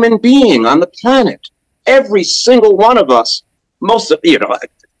every human being on the planet, every single one of us,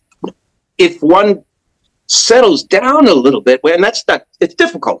 if one settles down a little bit, and it's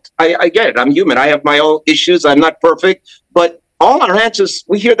difficult. I get it. I'm human. I have my own issues. I'm not perfect, but all our answers,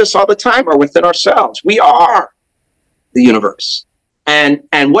 we hear this all the time, are within ourselves. We are the universe.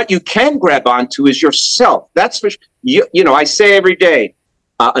 And what you can grab onto is yourself. That's for I say every day,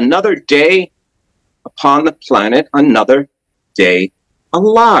 another day upon the planet, another day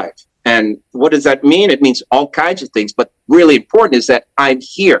alive. And what does that mean? It means all kinds of things, but really important is that I'm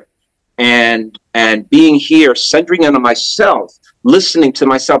here and being here, centering into myself, listening to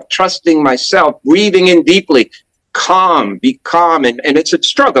myself, trusting myself, breathing in deeply, be calm. And it's a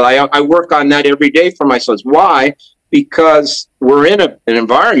struggle. I work on that every day for myself. Why? Because we're in an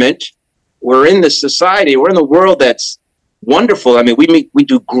environment, we're in this society, we're in the world that's wonderful. I mean, we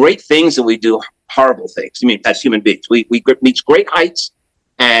do great things and we do horrible things. I mean, as human beings, we reach great heights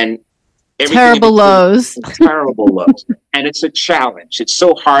and terrible lows. Terrible lows. And it's a challenge. It's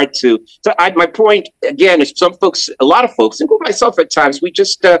so hard my point again is a lot of folks, including myself at times, we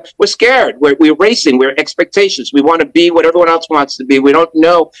just, we're scared. We're racing. We're expectations. We want to be what everyone else wants to be. We don't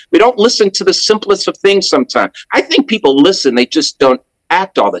know. We don't listen to the simplest of things sometimes. I think people listen. They just don't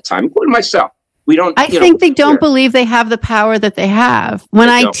act all the time, including myself. I think they don't believe they have the power that they have. When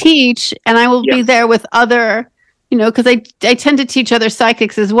I teach, and I will be there with other, because I tend to teach other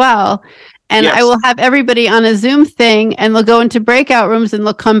psychics as well. And I will have everybody on a Zoom thing and they'll go into breakout rooms and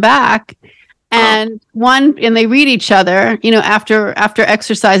they'll come back and they read each other, after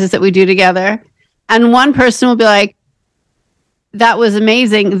exercises that we do together. And one person will be like, that was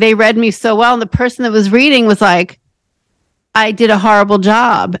amazing. They read me so well. And the person that was reading was like, I did a horrible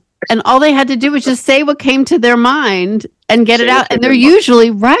job. And all they had to do was just say what came to their mind and get it out. And they're usually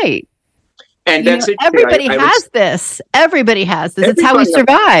right. And that's it. Everybody has this. Everybody has this. It's how we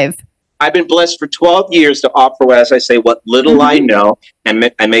survive. I've been blessed for 12 years to offer, as I say, what little I know.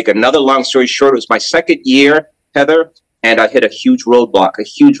 And I make another long story short. It was my second year, Heather, and I hit a huge roadblock.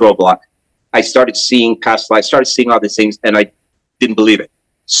 I started seeing past life, started seeing all these things, and I didn't believe it.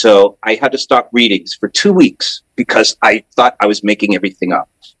 So I had to stop readings for 2 weeks because I thought I was making everything up.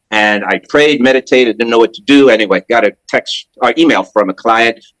 And I prayed, meditated, didn't know what to do. Anyway, got a text or email from a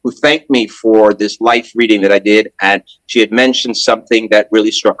client who thanked me for this life reading that I did. And she had mentioned something that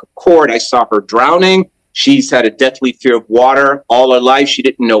really struck a chord. I saw her drowning. She's had a deathly fear of water all her life. She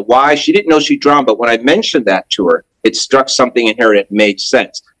didn't know why. She didn't know she drowned. But when I mentioned that to her, it struck something in her and it made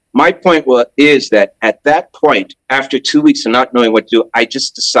sense. My point is that at that point, after 2 weeks of not knowing what to do, I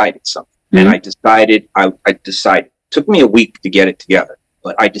just decided something. And I decided. It took me a week to get it together.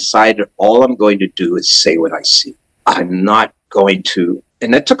 But I decided all I'm going to do is say what I see. I'm not going to,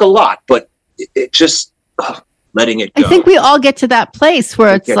 and that took a lot, but it just letting it go. I think we all get to that place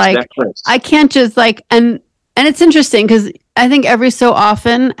where it's like, I can't just and it's interesting because I think every so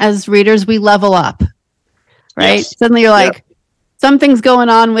often as readers, we level up, right? Yes. Suddenly you're like, something's going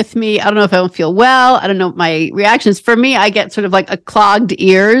on with me. I don't know if I don't feel well. I don't know my reactions. For me, I get sort of like a clogged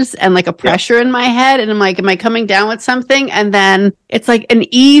ears and like a pressure in my head. And I'm like, am I coming down with something? And then it's like an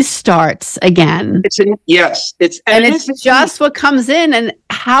ease starts again. It's just what comes in. And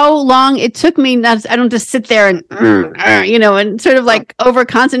how long it took me, I don't just sit there and, and sort of like over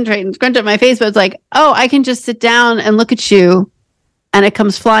concentrate and scrunch up my face. But it's like, oh, I can just sit down and look at you. And it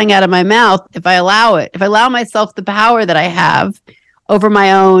comes flying out of my mouth if I allow it. If I allow myself the power that I have over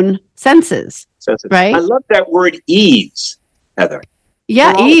my own senses. Right? I love that word ease, Heather.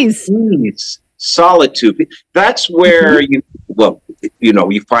 Yeah, ease. Solitude. That's where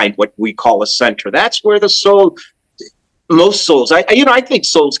you find what we call a center. That's where the soul, most souls, I think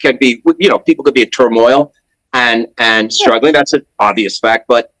souls can be, people could be in turmoil and struggling. That's an obvious fact.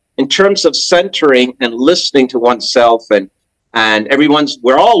 But in terms of centering and listening to oneself and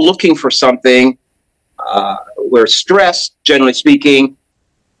we're all looking for something. We're stressed, generally speaking.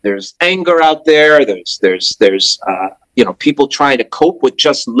 There's anger out there. There's people trying to cope with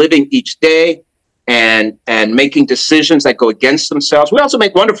just living each day and making decisions that go against themselves. We also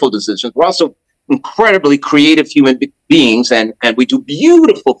make wonderful decisions. We're also incredibly creative human beings, and we do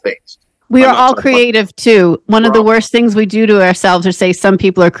beautiful things. We are all creative too. One of the worst things we do to ourselves is say some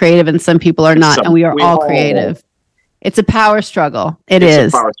people are creative and some people are not, and we are all creative. It's a power struggle.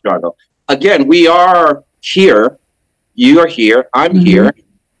 It's a power struggle. Again, we are here. You are here. I'm here.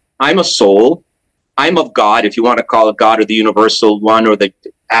 I'm a soul. I'm of God, if you want to call it God or the universal one or the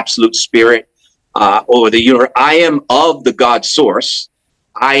absolute spirit or the universe. I am of the God source.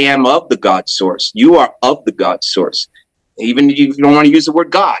 I am of the God source. You are of the God source. Even if you don't want to use the word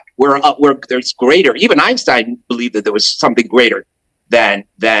God, there's greater. Even Einstein believed that there was something greater than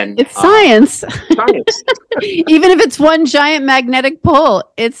it's science. Science. Even if it's one giant magnetic pole,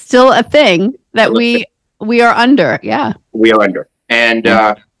 it's still a thing that we are under. Yeah, we are under, and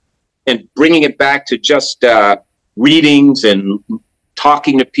bringing it back to just readings and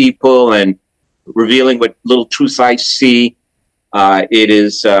talking to people and revealing what little truths I see. It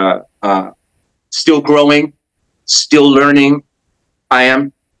is still growing, still learning. I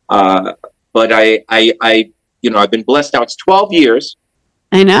am, but I've been blessed now. It's 12 years.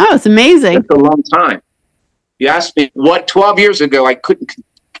 I know. It's amazing. It's a long time. You asked me what 12 years ago, I couldn't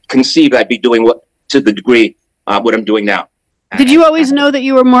conceive I'd be doing what to the degree what I'm doing now. Did you always know that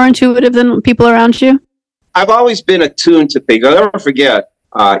you were more intuitive than people around you? I've always been attuned to things. I'll never forget,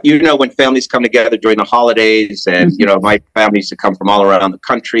 when families come together during the holidays and, my family used to come from all around the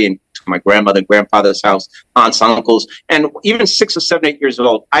country and to my grandmother and grandfather's house, aunts, uncles, and even 6 or 7, 8 years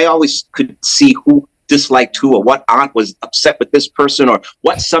old, I always could see who disliked who or what aunt was upset with this person or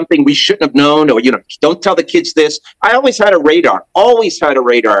what's something we shouldn't have known or, don't tell the kids this. I always had a radar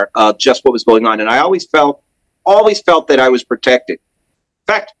of just what was going on. And I always felt that I was protected.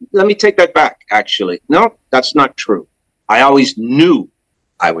 In fact, let me take that back, actually. No, that's not true. I always knew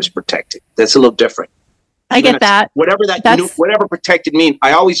I was protected. That's a little different. I get that. Whatever protected means,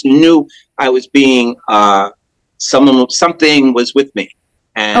 I always knew I was being, something was with me.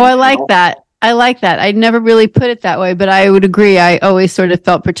 And, I like that. I like that. I never really put it that way, but I would agree. I always sort of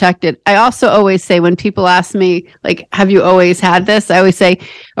felt protected. I also always say when people ask me, like, have you always had this? I always say,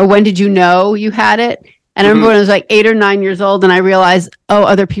 or when did you know you had it? And I remember when I was like 8 or 9 years old and I realized,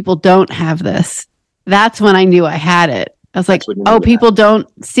 other people don't have this. That's when I knew I had it. I was like, people don't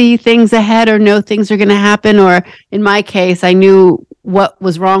see things ahead or know things are going to happen. Or in my case, I knew what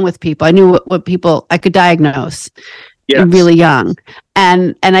was wrong with people. I knew what people I could diagnose. Yes. Really young.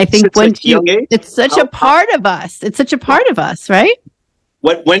 And I think it's such a part of us. It's such a part of us, right?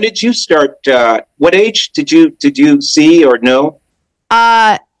 When did you start? What age did you see or know?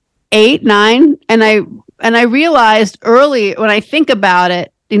 8, 9. And I realized early when I think about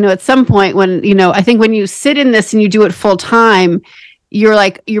it, at some point when, I think when you sit in this and you do it full time, you're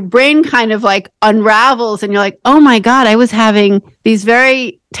like, your brain kind of like unravels and you're like, oh my God, I was having these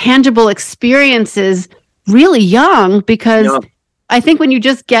very tangible experiences really young because I think when you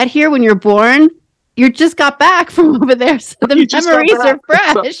just get here, when you're born, you just got back from over there. So the memories are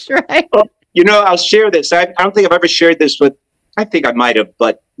fresh, right? Well, I'll share this. I don't think I've ever shared this I think I might have,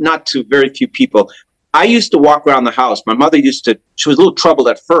 but not to very few people. I used to walk around the house. My mother she was a little troubled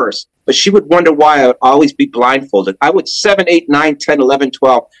at first, but she would wonder why I would always be blindfolded. I would 7, 8, 9, 10, 11,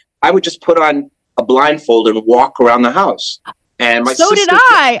 12. I would just put on a blindfold and walk around the house. And my sister, did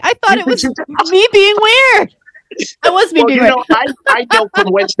I. I thought it was me being weird. It was me being weird.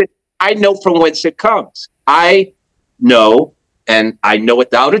 I know from whence it comes. I know, and I know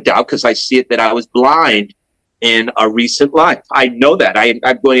without a doubt because I see it that I was blind in a recent life. I know that.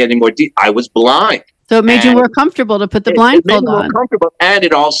 I'm going any more deep. I was blind. So it made you more comperable to put the blindfold on. More comfortable, and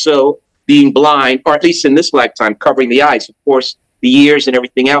it also being blind, or at least in this lifetime, covering the eyes. Of course, the years and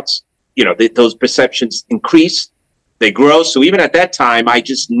everything else. Those perceptions increase. They grow. So even at that time, I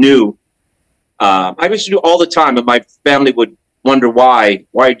just knew. I used to do all the time, and my family would wonder why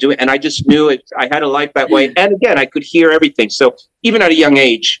I do it. And I just knew it. I had a life that way. And again, I could hear everything. So even at a young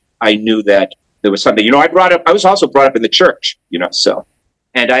age, I knew that there was something. I was also brought up in the church.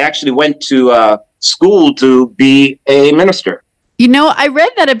 And I actually went to school to be a minister. I read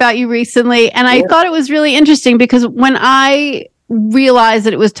that about you recently, and I thought it was really interesting because when I realized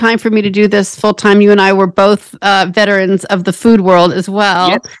that it was time for me to do this full time. You and I were both veterans of the food world as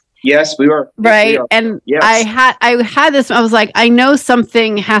well. Yes, we were. Right. Yes, we are. And Yes. I had this, I was like, I know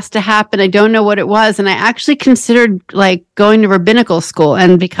something has to happen. I don't know what it was. And I actually considered like going to rabbinical school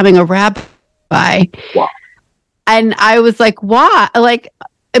and becoming a rabbi. Wow. And I was like, why? Like,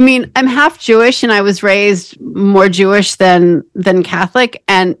 I mean, I'm half Jewish and I was raised more Jewish than Catholic.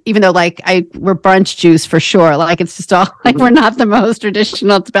 And even though like we're brunch Jews for sure, like it's just all like, we're not the most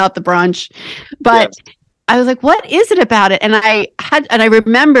traditional. It's about the brunch, but yes. I was like, what is it about it? And I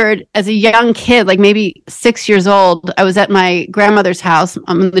remembered as a young kid, like maybe 6 years old, I was at my grandmother's house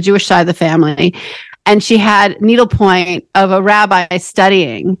on the Jewish side of the family. And she had needlepoint of a rabbi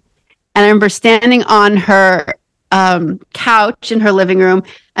studying. And I remember standing on her couch in her living room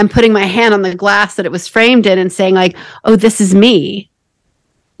and putting my hand on the glass that it was framed in and saying like, oh, this is me.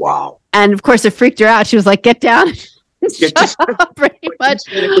 Wow. And of course it freaked her out. She was like, get down. Shut up, pretty much.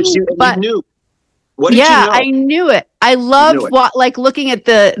 But you knew. What did you know? I knew it. I loved like looking at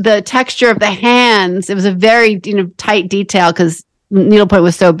the texture of the hands. It was a very tight detail because needlepoint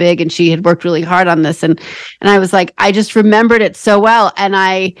was so big and she had worked really hard on this. And I was like, I just remembered it so well. And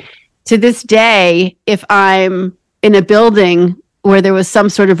to this day, if I'm in a building where there was some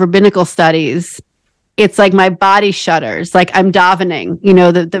sort of rabbinical studies, it's like my body shudders, like I'm davening,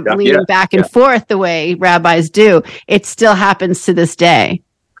 the leaning back and forth the way rabbis do. It still happens to this day.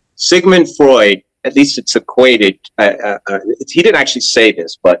 Sigmund Freud, at least it's equated, he didn't actually say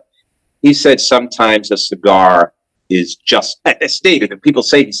this, but he said sometimes a cigar is just, stated, and people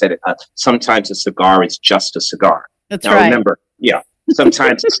say he said it, sometimes a cigar is just a cigar. That's now, right. Remember,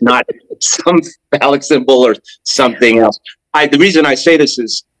 sometimes it's not some phallic symbol or something else. The reason I say this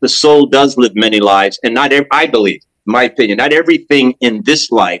is the soul does live many lives, and I believe, in my opinion, not everything in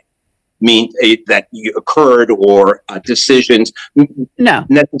this life means that you occurred or decisions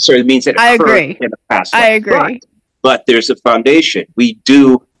necessarily means that it occurred in the past life. I agree. But there's a foundation. We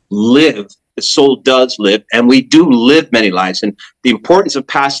do live, the soul does live, and we do live many lives. And the importance of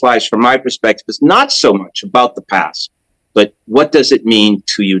past lives, from my perspective, is not so much about the past, but what does it mean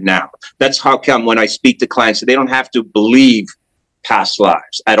to you now? That's how come when I speak to clients, they don't have to believe past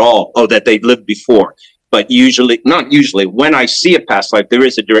lives at all, that they've lived before. But not usually, when I see a past life, there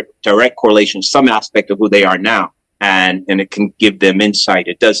is a direct correlation, some aspect of who they are now. And it can give them insight.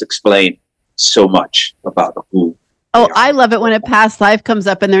 It does explain so much about who. Oh, I love it when a past life comes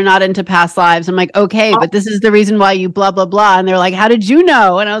up and they're not into past lives. I'm like, okay, but this is the reason why you blah, blah, blah. And they're like, how did you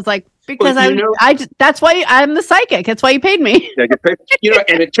know? And I was like, because that's why I'm the psychic. That's why you paid me.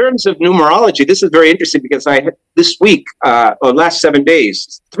 And in terms of numerology, this is very interesting because I had this week, or last 7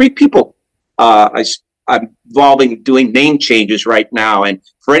 days, 3 people, I'm involving doing name changes right now. And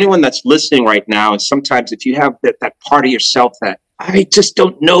for anyone that's listening right now, and sometimes if you have that part of yourself that I just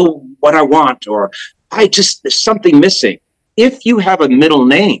don't know what I want, or there's something missing. If you have a middle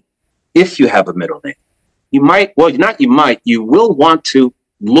name, you will want to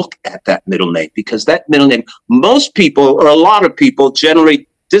look at that middle name, because that middle name, most people or a lot of people generally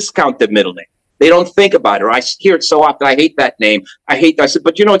discount the middle name. They don't think about it. Or I hear it so often. I hate that name. I said,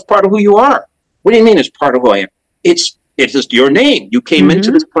 but it's part of who you are. What do you mean it's part of who I am? It's just your name. You came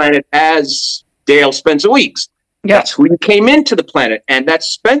into this planet as Dale Spencer Weeks. Yep. That's who you came into the planet. And that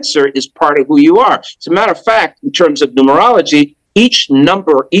Spencer is part of who you are. As a matter of fact, in terms of numerology, each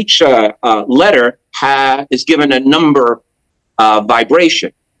letter is given a number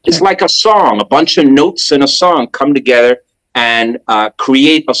vibration. It's like a song. A bunch of notes in a song come together and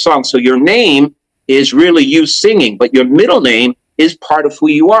create a song. So your name is really you singing, but your middle name is part of who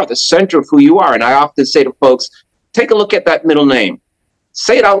you are, the center of who you are. And I often say to folks, take a look at that middle name.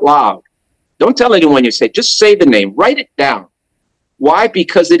 Say it out loud. Don't tell anyone you say, just say the name. Write it down. Why?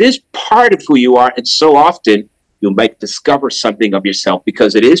 Because it is part of who you are. And so often you might discover something of yourself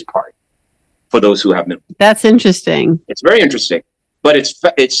because it is part for those who have middle. That's interesting. It's very interesting. But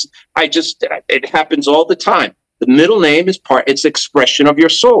it happens all the time. The middle name is it's expression of your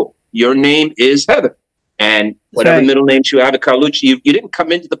soul. Your name is Heather. And whatever middle names you have at Carlucci, you didn't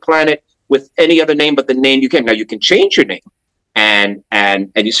come into the planet with any other name but the name you came. Now you can change your name, and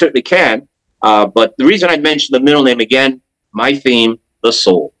you certainly can. But the reason I mentioned the middle name again, my theme, the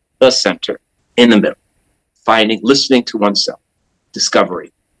soul, the center, in the middle, listening to oneself,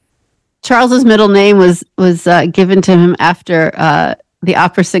 discovery. Charles's middle name was given to him after the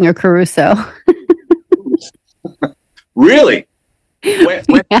opera singer Caruso. Really? Yeah.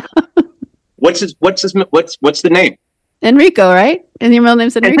 What's the name? Enrico, right? And your middle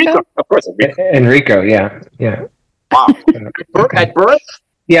name's Enrico? Of course. Enrico, yeah. Wow. At birth?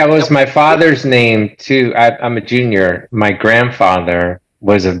 Yeah, it was my father's name too. I'm a junior. My grandfather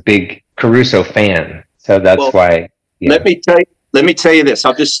was a big Caruso fan, so that's why. Yeah. Let me tell you this.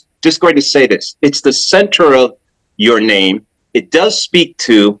 I'm just going to say this. It's the center of your name. It does speak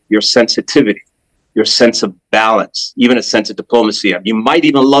to your sensitivity, your sense of balance, even a sense of diplomacy. You might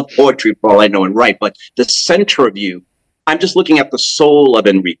even love poetry for all I know and write, but the center of you, I'm just looking at the soul of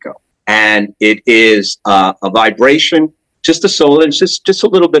Enrico, and it is a vibration, just the soul, and it's just a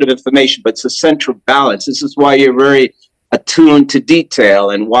little bit of information, but it's the center of balance. This is why you're very attuned to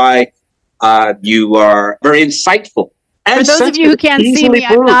detail and why you are very insightful. And for those of you who can't see me,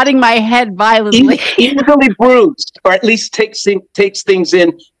 I'm nodding my head violently. Easily bruised, or at least takes things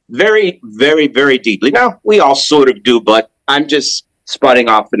in very, very, very deeply. Now, we all sort of do, but I'm just spotting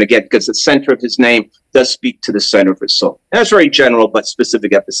off, and again, because the center of his name does speak to the center of his soul. And that's very general, but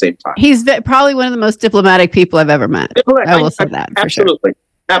specific at the same time. He's probably one of the most diplomatic people I've ever met. I will say that. Absolutely.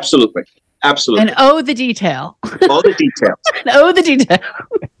 Sure. Absolutely. And the detail. All the details. The detail.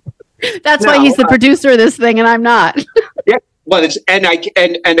 That's why he's the producer of this thing, and I'm not. Yeah. Well, and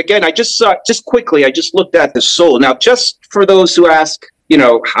again, I just saw just quickly. I just looked at the soul. Now, just for those who ask,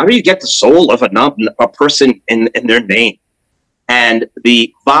 how do you get the soul of a person in their name? And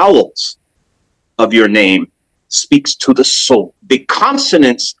the vowels of your name speaks to the soul. The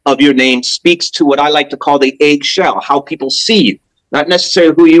consonants of your name speaks to what I like to call the eggshell, how people see you, not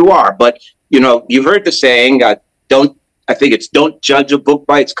necessarily who you are, but you've heard the saying, don't judge a book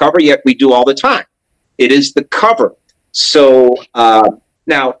by its cover, yet we do all the time. It is the cover. So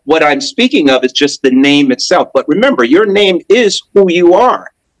now what I'm speaking of is just the name itself. But remember, your name is who you are,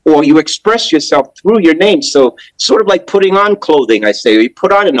 or you express yourself through your name. So sort of like putting on clothing, I say, you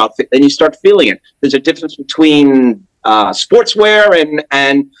put on an outfit, then you start feeling it. There's a difference between sportswear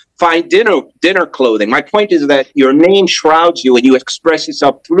and fine dinner clothing. My point is that your name shrouds you and you express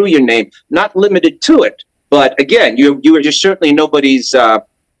yourself through your name, not limited to it. But again, you are just certainly nobody's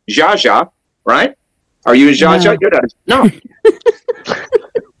Zsa, right? Are you a Zsa? No.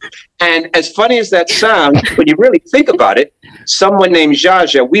 And as funny as that sounds, when you really think about it, someone named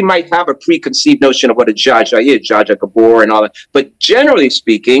Zsa, we might have a preconceived notion of what a Zsa is, Zsa Gabor and all that. But generally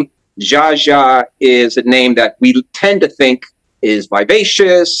speaking, Zsa is a name that we tend to think is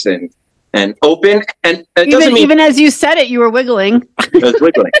vivacious and open. And it doesn't mean, even as you said it, you were wiggling. I was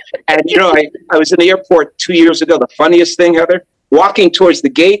wiggling. And, I was in the airport 2 years ago. The funniest thing, Heather, walking towards the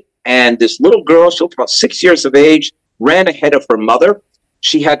gate, and this little girl, she was about 6 years of age, ran ahead of her mother.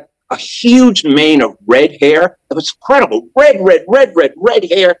 She had a huge mane of red hair. It was incredible. Red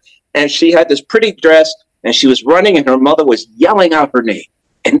hair. And she had this pretty dress, and she was running, and her mother was yelling out her name.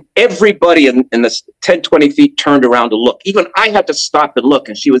 And everybody in the 10, 20 feet turned around to look. Even I had to stop and look,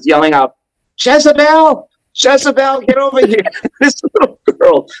 and she was yelling out, Jezebel, get over here. This little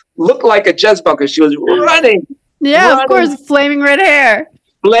girl looked like a Jezebel because she was running. Yeah, of course, flaming red hair.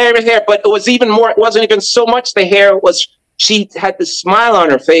 Flaming hair, but it was even more. It wasn't even so much the hair. It was she had this smile on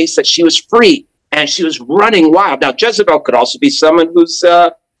her face that she was free and she was running wild. Now, Jezebel could also be someone who's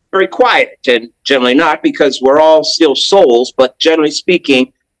very quiet, and generally not, because we're all still souls. But generally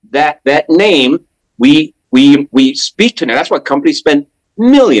speaking, that name we speak to now. That's why companies spend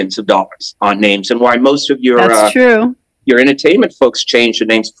millions of dollars on names, and why most of your entertainment folks change their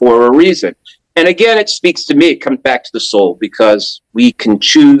names for a reason. And again, it speaks to me. It comes back to the soul, because we can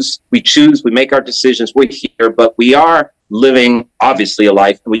choose. We make our decisions. We're here, but we are living, obviously, a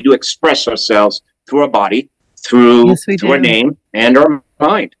life. And we do express ourselves through our body, through our name, and our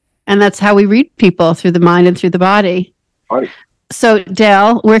mind. And that's how we read people, through the mind and through the body. So,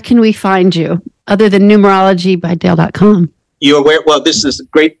 Dale, where can we find you, other than numerologybydale.com? You're aware? Well, this is a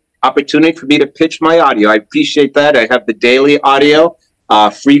great opportunity for me to pitch my audio. I appreciate that. I have the daily audio.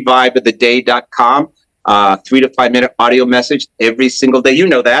 freevibeoftheday.com, 3 to 5 minute audio message every single day. You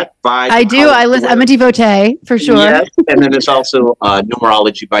know that. I do. I'm a devotee for sure. Yes. And then there's also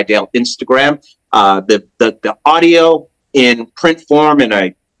Numerology by Dale Instagram. The audio in print form, and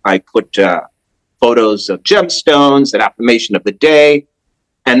I put photos of gemstones, an affirmation of the day,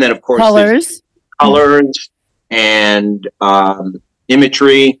 and then of course colors and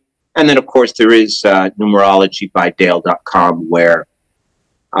imagery, and then of course there is numerologybydale.com, where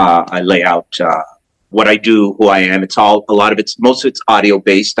I lay out what I do, who I am. Most of it's audio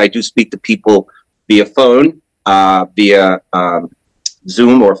based. I do speak to people via phone, via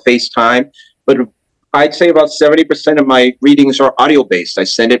Zoom or FaceTime, but I'd say about 70% of my readings are audio based. I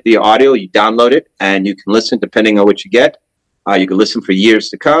send it via audio. You download it, and you can listen depending on what you get. You can listen for years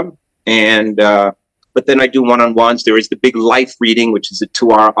to come, and but then I do one-on-ones. There is the big life reading, which is a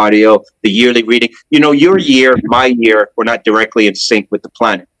 2-hour audio, the yearly reading. Your year, my year, we're not directly in sync with the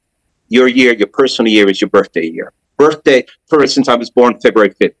planet. Your year, your personal year is your birthday year. Birthday, for instance, I was born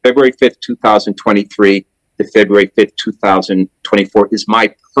February 5th. February 5th, 2023 to February 5th, 2024 is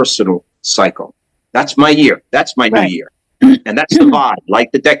my personal cycle. That's my year. That's my new year. And that's the vibe,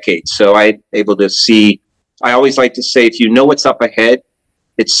 like the decade. So I'm able to see, I always like to say, if you know what's up ahead,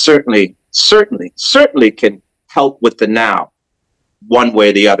 it certainly can help with the now, one way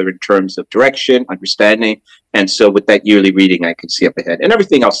or the other in terms of direction, understanding. And so with that yearly reading, I can see up ahead and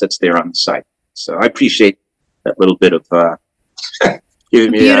everything else that's there on the site. So I appreciate that little bit of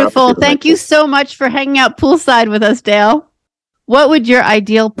giving me. Beautiful. Thank you so much for hanging out poolside with us, Dale. What would your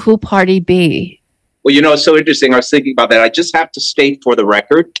ideal pool party be? Well, it's so interesting. I was thinking about that. I just have to state for the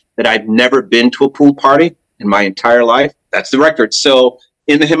record that I've never been to a pool party in my entire life. That's the record. So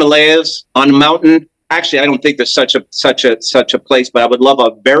in the Himalayas, on a mountain, actually, I don't think there's such a place, but I would love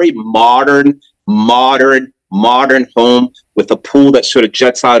a very modern home with a pool that sort of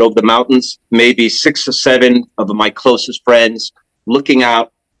juts out over the mountains. Maybe 6 or 7 of my closest friends looking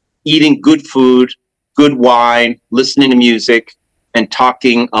out, eating good food, good wine, listening to music, and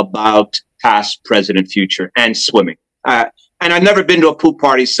talking about past, present, and future, and swimming. And I've never been to a pool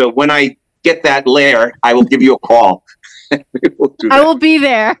party, so when I get that lair, I will give you a call. I will be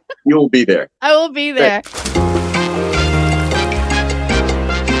there. You will be there. I will be there.